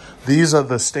tiles. These are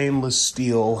the stainless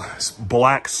steel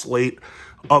black slate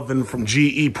oven from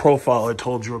GE Profile I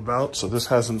told you about. So this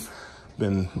hasn't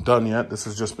been done yet. This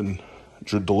has just been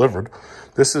delivered.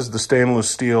 This is the stainless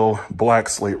steel black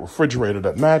slate refrigerator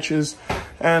that matches,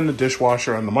 and the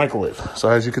dishwasher and the microwave. So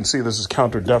as you can see, this is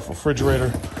counter depth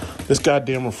refrigerator. This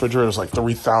goddamn refrigerator is like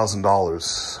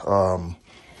 $3,000.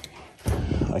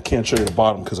 I can't show you the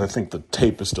bottom because I think the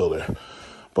tape is still there.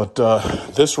 But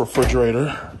this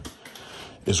refrigerator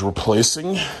is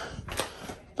replacing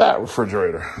that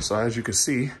refrigerator. So as you can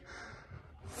see,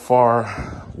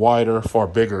 far wider, far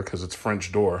bigger because it's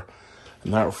French door.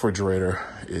 And that refrigerator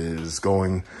is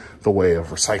going the way of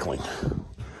recycling.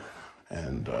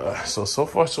 And so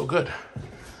far, so good.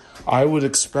 I would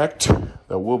expect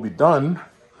that we'll be done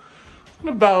in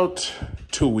about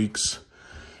 2 weeks.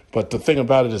 But the thing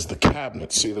about it is the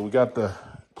cabinets. See, that we got the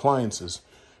appliances.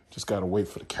 Just got to wait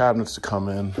for the cabinets to come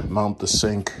in, mount the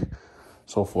sink,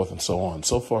 so forth and so on.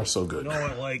 So far, so good. You know,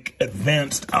 I like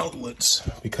advanced outlets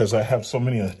because I have so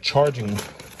many charging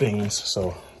things.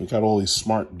 So we got all these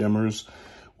smart dimmers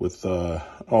with,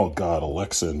 oh God,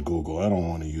 Alexa and Google. I don't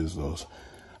want to use those.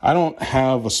 I don't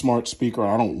have a smart speaker.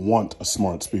 I don't want a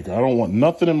smart speaker. I don't want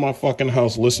nothing in my fucking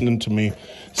house listening to me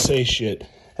say shit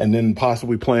and then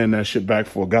possibly playing that shit back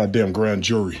for a goddamn grand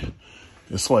jury.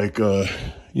 It's like,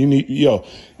 you need, yo,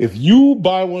 if you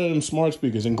buy one of them smart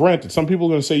speakers, and granted, some people are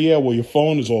going to say, yeah, well, your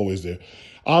phone is always there.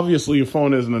 Obviously, your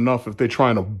phone isn't enough if they're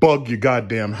trying to bug your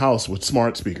goddamn house with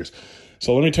smart speakers.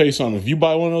 So let me tell you something. If you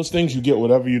buy one of those things, you get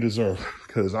whatever you deserve,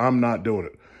 because I'm not doing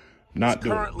it. It's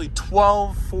currently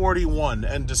 12:41,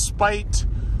 and despite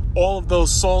all of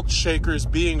those salt shakers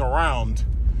being around,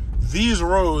 these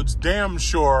roads damn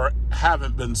sure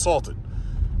haven't been salted.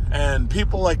 And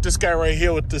people like this guy right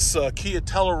here with this Kia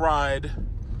Telluride.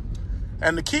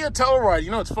 And the Kia Telluride,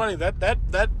 you know, it's funny,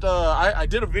 I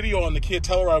did a video on the Kia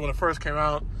Telluride when it first came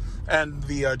out, and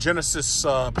the Genesis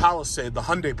Palisade, the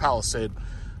Hyundai Palisade.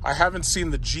 I haven't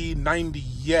seen the G90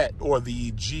 yet, or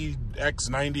the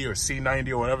GX90 or C90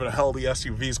 or whatever the hell the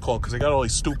SUV is called, because they got all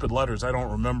these stupid letters I don't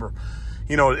remember.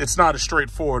 You know, it's not as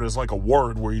straightforward as like a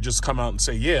word where you just come out and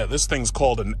say, yeah, this thing's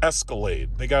called an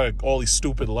Escalade. They got all these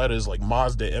stupid letters like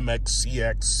Mazda MX,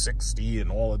 CX, 60,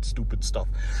 and all that stupid stuff.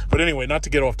 But anyway, not to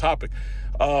get off topic.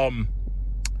 Again,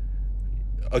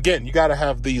 you got to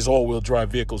have these all-wheel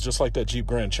drive vehicles, just like that Jeep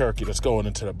Grand Cherokee that's going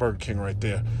into the Burger King right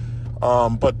there.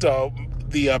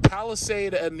 The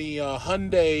Palisade and the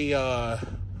Hyundai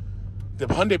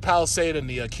Palisade and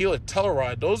the Kia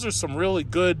Telluride, those are some really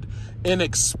good,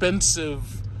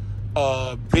 inexpensive,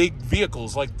 big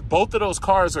vehicles. Like, both of those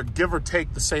cars are give or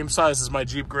take the same size as my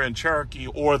Jeep Grand Cherokee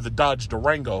or the Dodge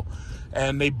Durango.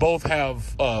 And they both have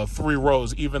 3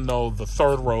 rows, even though the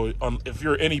third row, if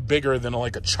you're any bigger than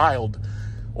like a child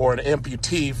or an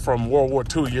amputee from World War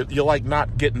II, you're like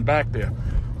not getting back there.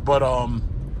 But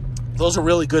those are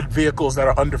really good vehicles that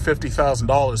are under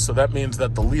 $50,000. So that means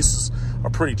that the leases are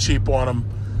pretty cheap on them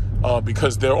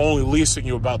because they're only leasing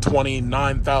you about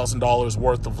 $29,000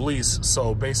 worth of lease.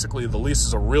 So basically the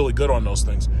leases are really good on those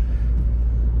things.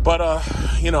 But,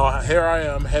 you know, here I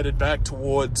am headed back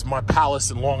towards my palace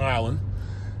in Long Island.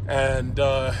 And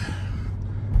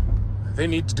they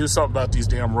need to do something about these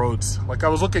damn roads. Like, I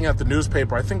was looking at the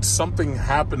newspaper. I think something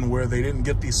happened where they didn't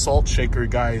get these salt shaker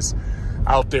guys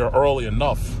out there early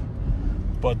enough.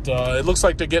 But it looks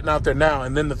like they're getting out there now.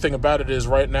 And then the thing about it is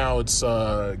right now it's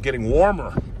getting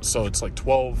warmer. So it's like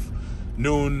 12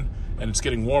 noon and it's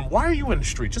getting warm. Why are you in the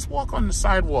street? Just walk on the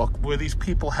sidewalk where these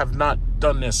people have not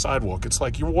done their sidewalk. It's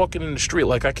like you're walking in the street.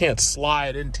 Like, I can't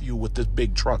slide into you with this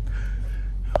big truck.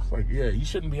 It's like, yeah, you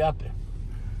shouldn't be out there.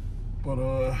 But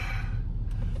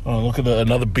look at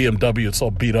another BMW. It's all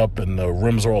beat up and the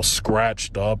rims are all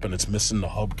scratched up and it's missing the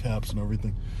hubcaps and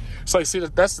everything. So I see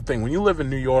that's the thing. When you live in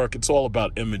New York, it's all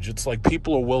about image. It's like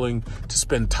people are willing to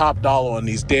spend top dollar on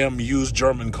these damn used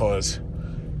German cars.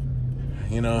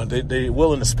 You know, they're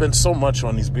willing to spend so much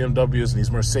on these BMWs and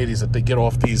these Mercedes that they get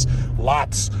off these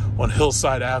lots on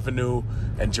Hillside Avenue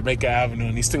and Jamaica Avenue,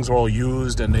 and these things are all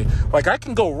used. And like, I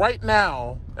can go right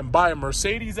now and buy a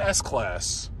Mercedes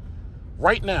S-Class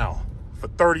right now for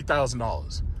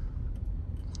 $30,000.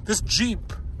 This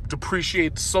Jeep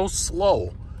depreciates so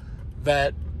slow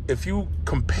that if you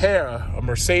compare a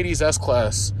Mercedes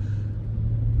S-Class,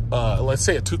 let's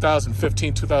say a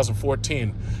 2015,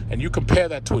 2014, and you compare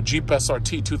that to a Jeep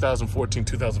SRT 2014,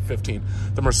 2015,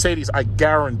 the Mercedes, I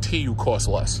guarantee you, costs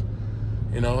less.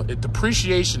 You know,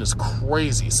 depreciation is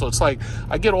crazy. So it's like,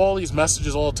 I get all these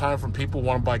messages all the time from people who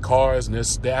want to buy cars, and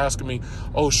they're asking me,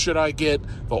 oh, should I get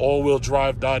the all-wheel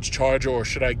drive Dodge Charger, or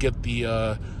should I get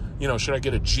the, you know, should I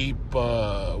get a Jeep,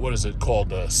 what is it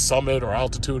called, Summit or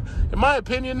Altitude? In my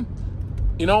opinion,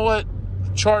 you know what?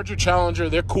 Charger, Challenger,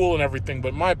 they're cool and everything, but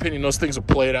in my opinion, those things are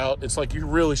played out. It's like, you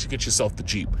really should get yourself the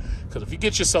Jeep, because if you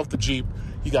get yourself the Jeep,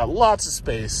 you got lots of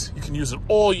space. You can use it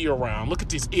all year round. Look at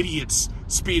these idiots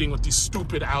speeding with these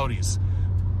stupid Audis.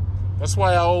 That's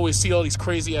why I always see all these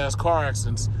crazy-ass car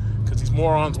accidents, because these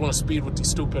morons want to speed with these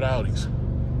stupid Audis.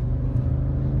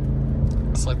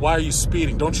 It's like, why are you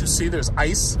speeding? Don't you see there's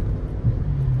ice?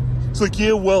 It's like,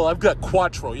 yeah, well, I've got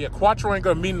Quattro. Yeah, Quattro ain't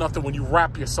going to mean nothing when you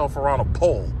wrap yourself around a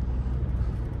pole.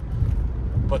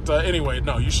 But anyway,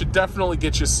 no, you should definitely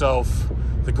get yourself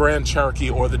the Grand Cherokee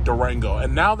or the Durango.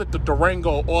 And now that the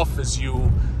Durango offers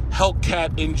you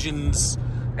Hellcat engines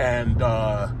and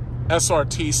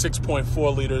SRT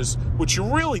 6.4 liters, which you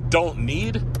really don't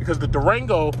need, because the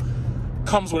Durango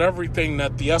comes with everything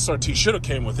that the SRT should have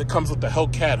came with. It comes with the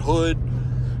Hellcat hood,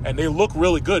 And they look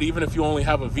really good, even if you only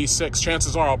have a V6.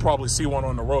 Chances are I'll probably see one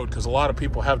on the road because a lot of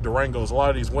people have Durangos. A lot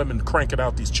of these women cranking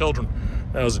out these children.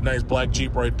 That was a nice black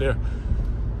Jeep right there.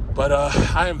 But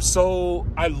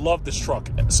I love this truck.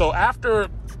 So after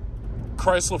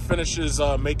Chrysler finishes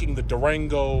making the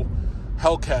Durango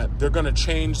Hellcat, they're going to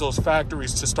change those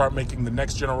factories to start making the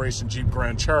next generation Jeep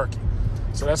Grand Cherokee.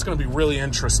 So that's going to be really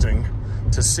interesting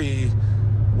to see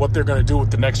what they're going to do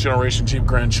with the next generation Jeep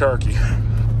Grand Cherokee.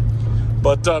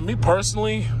 But me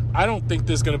personally, I don't think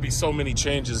there's going to be so many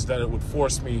changes that it would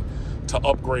force me to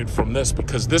upgrade from this,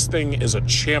 because this thing is a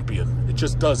champion. It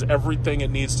just does everything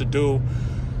it needs to do.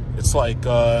 It's like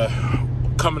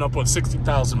coming up on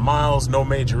 60,000 miles, no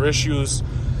major issues.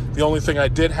 The only thing I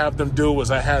did have them do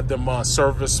was I had them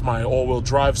service my all-wheel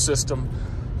drive system,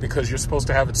 because you're supposed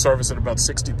to have it serviced at about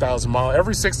 60,000 miles.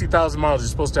 Every 60,000 miles, you're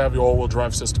supposed to have your all-wheel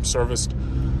drive system serviced.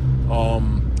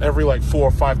 Every like 4,000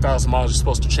 or 5,000 miles, you're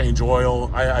supposed to change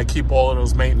oil. I keep all of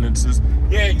those maintenances.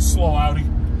 Yeah, you slow Audi.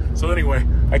 So anyway,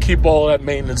 I keep all that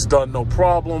maintenance done, no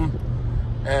problem.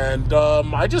 And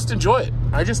I just enjoy it.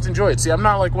 I just enjoy it. See, I'm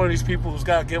not like one of these people who's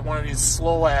got to get one of these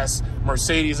slow-ass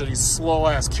Mercedes or these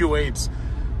slow-ass Q8s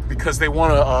because they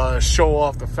want to show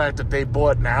off the fact that they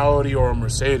bought an Audi or a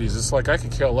Mercedes. It's like I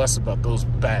could care less about those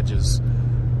badges.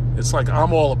 It's like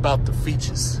I'm all about the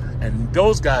features. And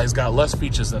those guys got less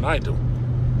features than I do.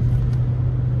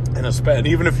 And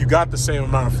even if you got the same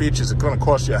amount of features, it's going to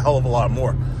cost you a hell of a lot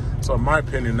more. So in my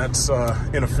opinion, that's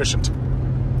inefficient.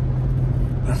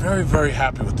 I'm very, very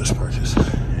happy with this purchase.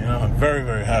 You know, I'm very,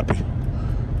 very happy.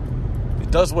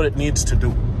 It does what it needs to do.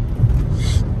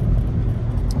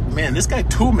 Man, this guy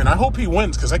Tooman, I hope he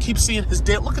wins, because I keep seeing his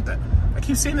date. Look at that. I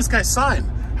keep seeing this guy sign.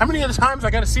 How many other times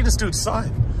I got to see this dude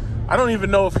sign? I don't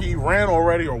even know if he ran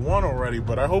already or won already,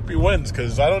 but I hope he wins,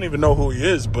 because I don't even know who he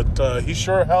is. But he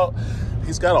sure hell,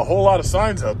 he's got a whole lot of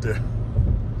signs out there.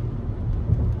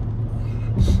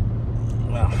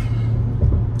 Wow.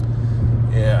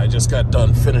 Yeah, I just got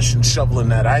done finishing shoveling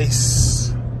that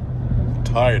ice. I'm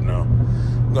tired now.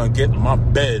 I'm gonna get in my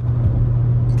bed,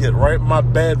 get right in my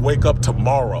bed, wake up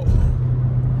tomorrow.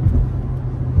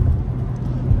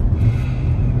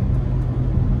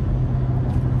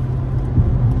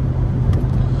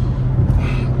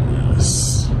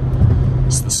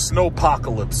 It's the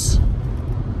snowpocalypse.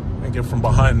 I get from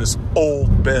behind this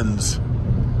old Benz.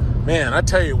 Man, I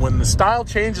tell you, when the style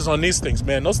changes on these things,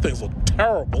 man, those things look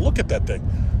terrible. Look at that thing.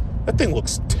 That thing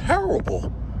looks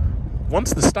terrible.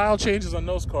 Once the style changes on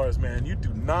those cars, man, you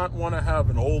do not want to have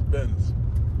an old Benz.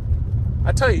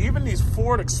 I tell you, even these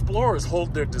Ford Explorers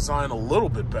hold their design a little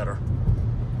bit better.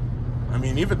 I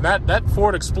mean, even that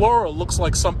Ford Explorer looks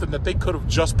like something that they could have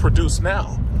just produced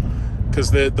now. Because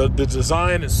the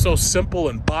design is so simple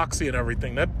and boxy and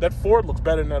everything. That Ford looks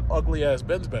better than that ugly-ass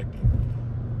Benz back there.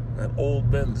 That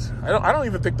old Benz. I don't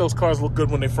even think those cars looked good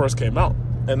when they first came out.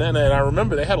 And I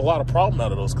remember they had a lot of problem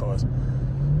out of those cars.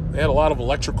 They had a lot of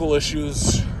electrical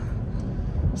issues.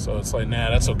 So it's like, nah,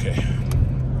 that's okay.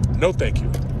 No thank you.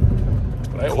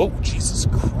 But oh, Jesus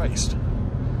Christ.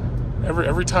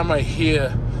 Every time I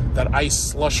hear that ice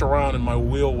slush around in my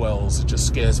wheel wells, it just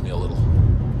scares me a little.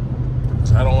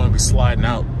 So I don't want to be sliding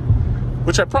out.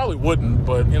 Which I probably wouldn't,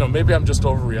 but, you know, maybe I'm just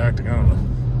overreacting. I don't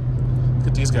know. Look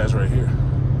at these guys right here.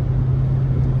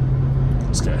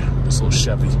 This guy, this little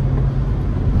Chevy.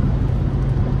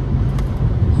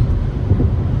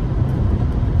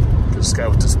 This guy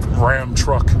with this Ram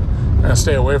truck. I gotta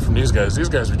stay away from these guys. These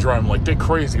guys are driving like they're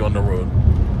crazy on the road.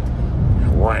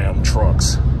 Ram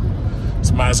trucks.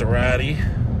 It's Maserati.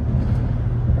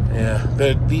 Yeah,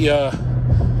 the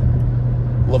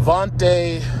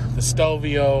Levante, the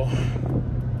Stelvio,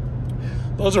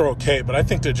 those are okay, but I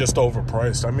think they're just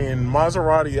overpriced. I mean,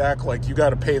 Maserati act like you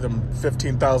got to pay them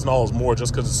 $15,000 more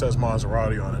just because it says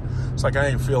Maserati on it. It's like I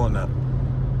ain't feeling that.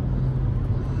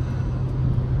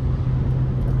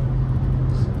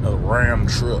 A Ram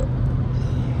truck.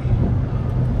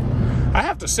 I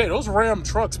have to say, those Ram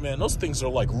trucks, man, those things are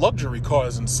like luxury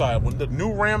cars inside. When the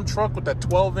new Ram truck with that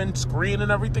 12-inch screen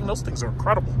and everything, those things are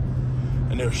incredible.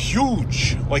 And they're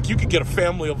huge. Like, you could get a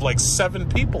family of like 7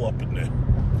 people up in there.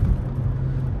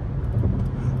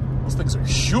 Those things are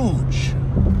huge.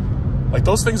 Like,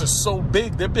 those things are so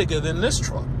big, they're bigger than this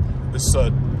truck. This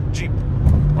Jeep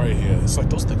right here. It's like,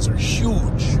 those things are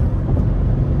huge.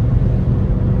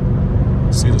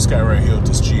 See this guy right here with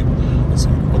this Jeep. Let's see,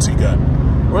 what's he got?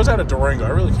 Where's that a Durango? I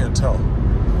really can't tell.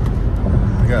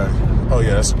 Oh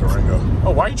yeah, that's a Durango.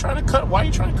 Oh, why are you trying to cut? Why are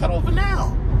you trying to cut over now?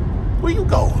 Where you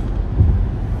going?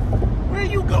 Where are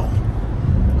you going?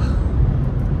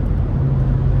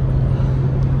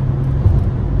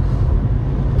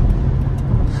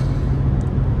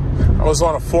 was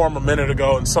on a forum a minute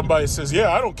ago, and somebody says,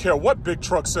 yeah, I don't care what big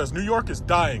truck says. New York is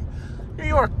dying. New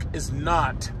York is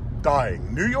not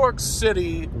dying. New York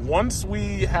City, once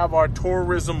we have our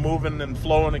tourism moving and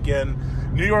flowing again,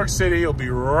 New York City will be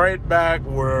right back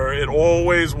where it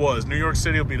always was. New York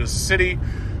City will be the city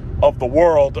of the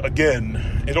world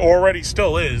again. It already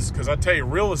still is, because I tell you,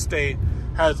 real estate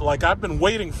has, like, I've been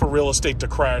waiting for real estate to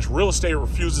crash. Real estate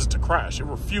refuses to crash. It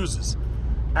refuses.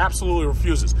 Absolutely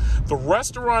refuses. The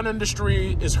restaurant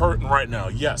industry is hurting right now,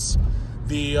 yes.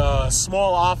 The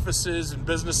small offices and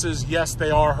businesses, yes,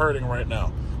 they are hurting right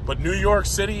now. But New York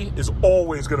City is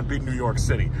always going to be New York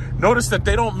City. Notice that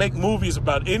they don't make movies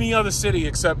about any other city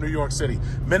except New York City.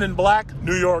 Men in Black,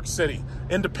 New York City.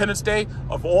 Independence Day,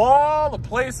 of all the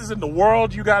places in the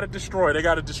world you got to destroy, they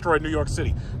got to destroy New York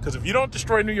City. Because if you don't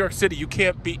destroy New York City, you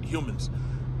can't beat humans.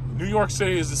 New York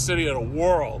City is the city of the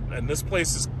world, and this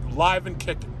place is live and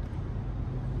kicking.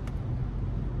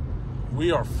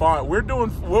 We are fine. We're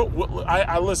doing,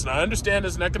 listen, I understand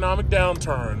there's an economic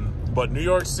downturn, but New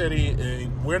York City,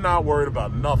 we're not worried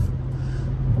about nothing.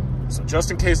 So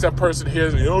just in case that person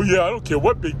hears me, oh yeah, I don't care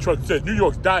what big truck says, New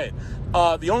York's dying.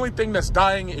 The only thing that's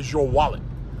dying is your wallet.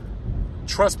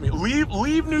 Trust me,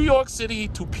 leave New York City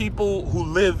to people who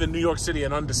live in New York City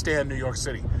and understand New York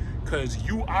City, because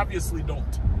you obviously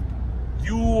don't.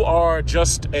 You are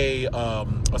just a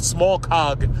small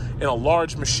cog in a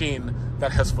large machine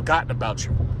that has forgotten about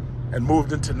you and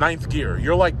moved into 9th gear.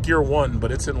 You're like gear 1,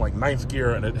 but it's in like 9th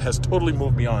gear, and it has totally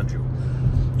moved beyond you.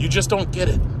 You just don't get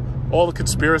it. All the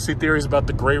conspiracy theories about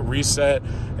the Great Reset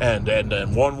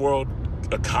and one world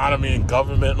economy and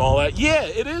government and all that. Yeah,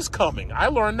 it is coming. I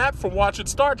learned that from watching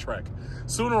Star Trek.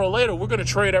 Sooner or later, we're going to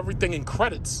trade everything in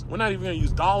credits. We're not even going to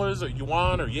use dollars or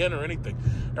yuan or yen or anything.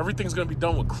 Everything's going to be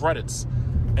done with credits.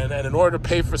 And in order to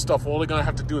pay for stuff, all they're going to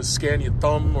have to do is scan your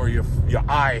thumb or your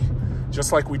eye,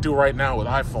 just like we do right now with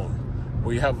iPhone,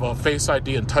 where you have Face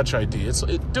ID and Touch ID.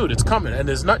 Dude, it's coming, and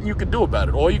there's nothing you can do about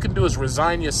it. All you can do is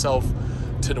resign yourself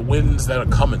to the winds that are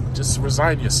coming. Just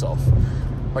resign yourself.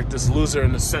 Like this loser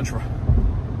in the Sentra.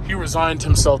 He resigned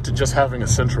himself to just having a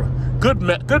Sentra. Good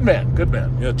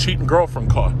man. Yeah, cheating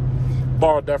girlfriend car.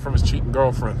 Borrowed that from his cheating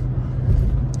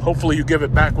girlfriend. Hopefully you give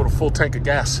it back with a full tank of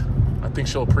gas. I think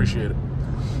she'll appreciate it.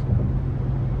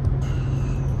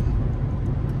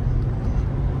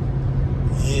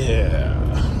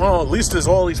 Yeah. Well, at least there's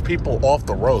all these people off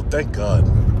the road. Thank God.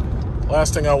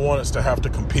 Last thing I want is to have to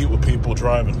compete with people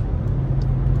driving.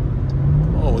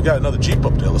 Oh, we got another Jeep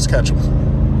up there. Let's catch him.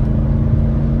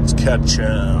 Let's catch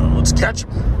him. Let's catch him.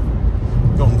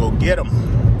 Gonna go get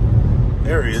him.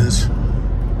 There he is.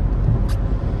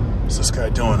 What's this guy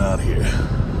doing out here?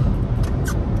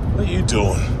 What are you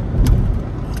doing?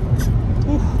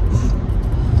 Whew.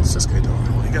 What's this guy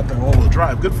doing? Well, you got that all-wheel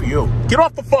drive. Good for you. Get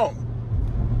off the phone.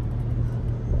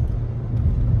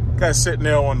 Guy's sitting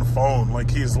there on the phone like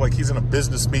he's in a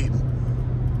business meeting.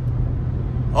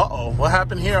 Uh-oh. What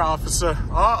happened here, officer?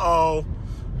 Uh-oh.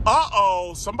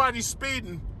 Uh-oh. Somebody's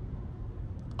speeding.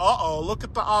 Uh-oh. Look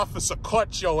at the officer.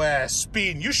 Caught your ass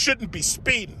speeding. You shouldn't be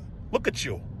speeding. Look at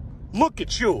you. Look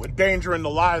at you, endangering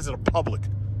the lives of the public.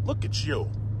 Look at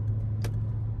you.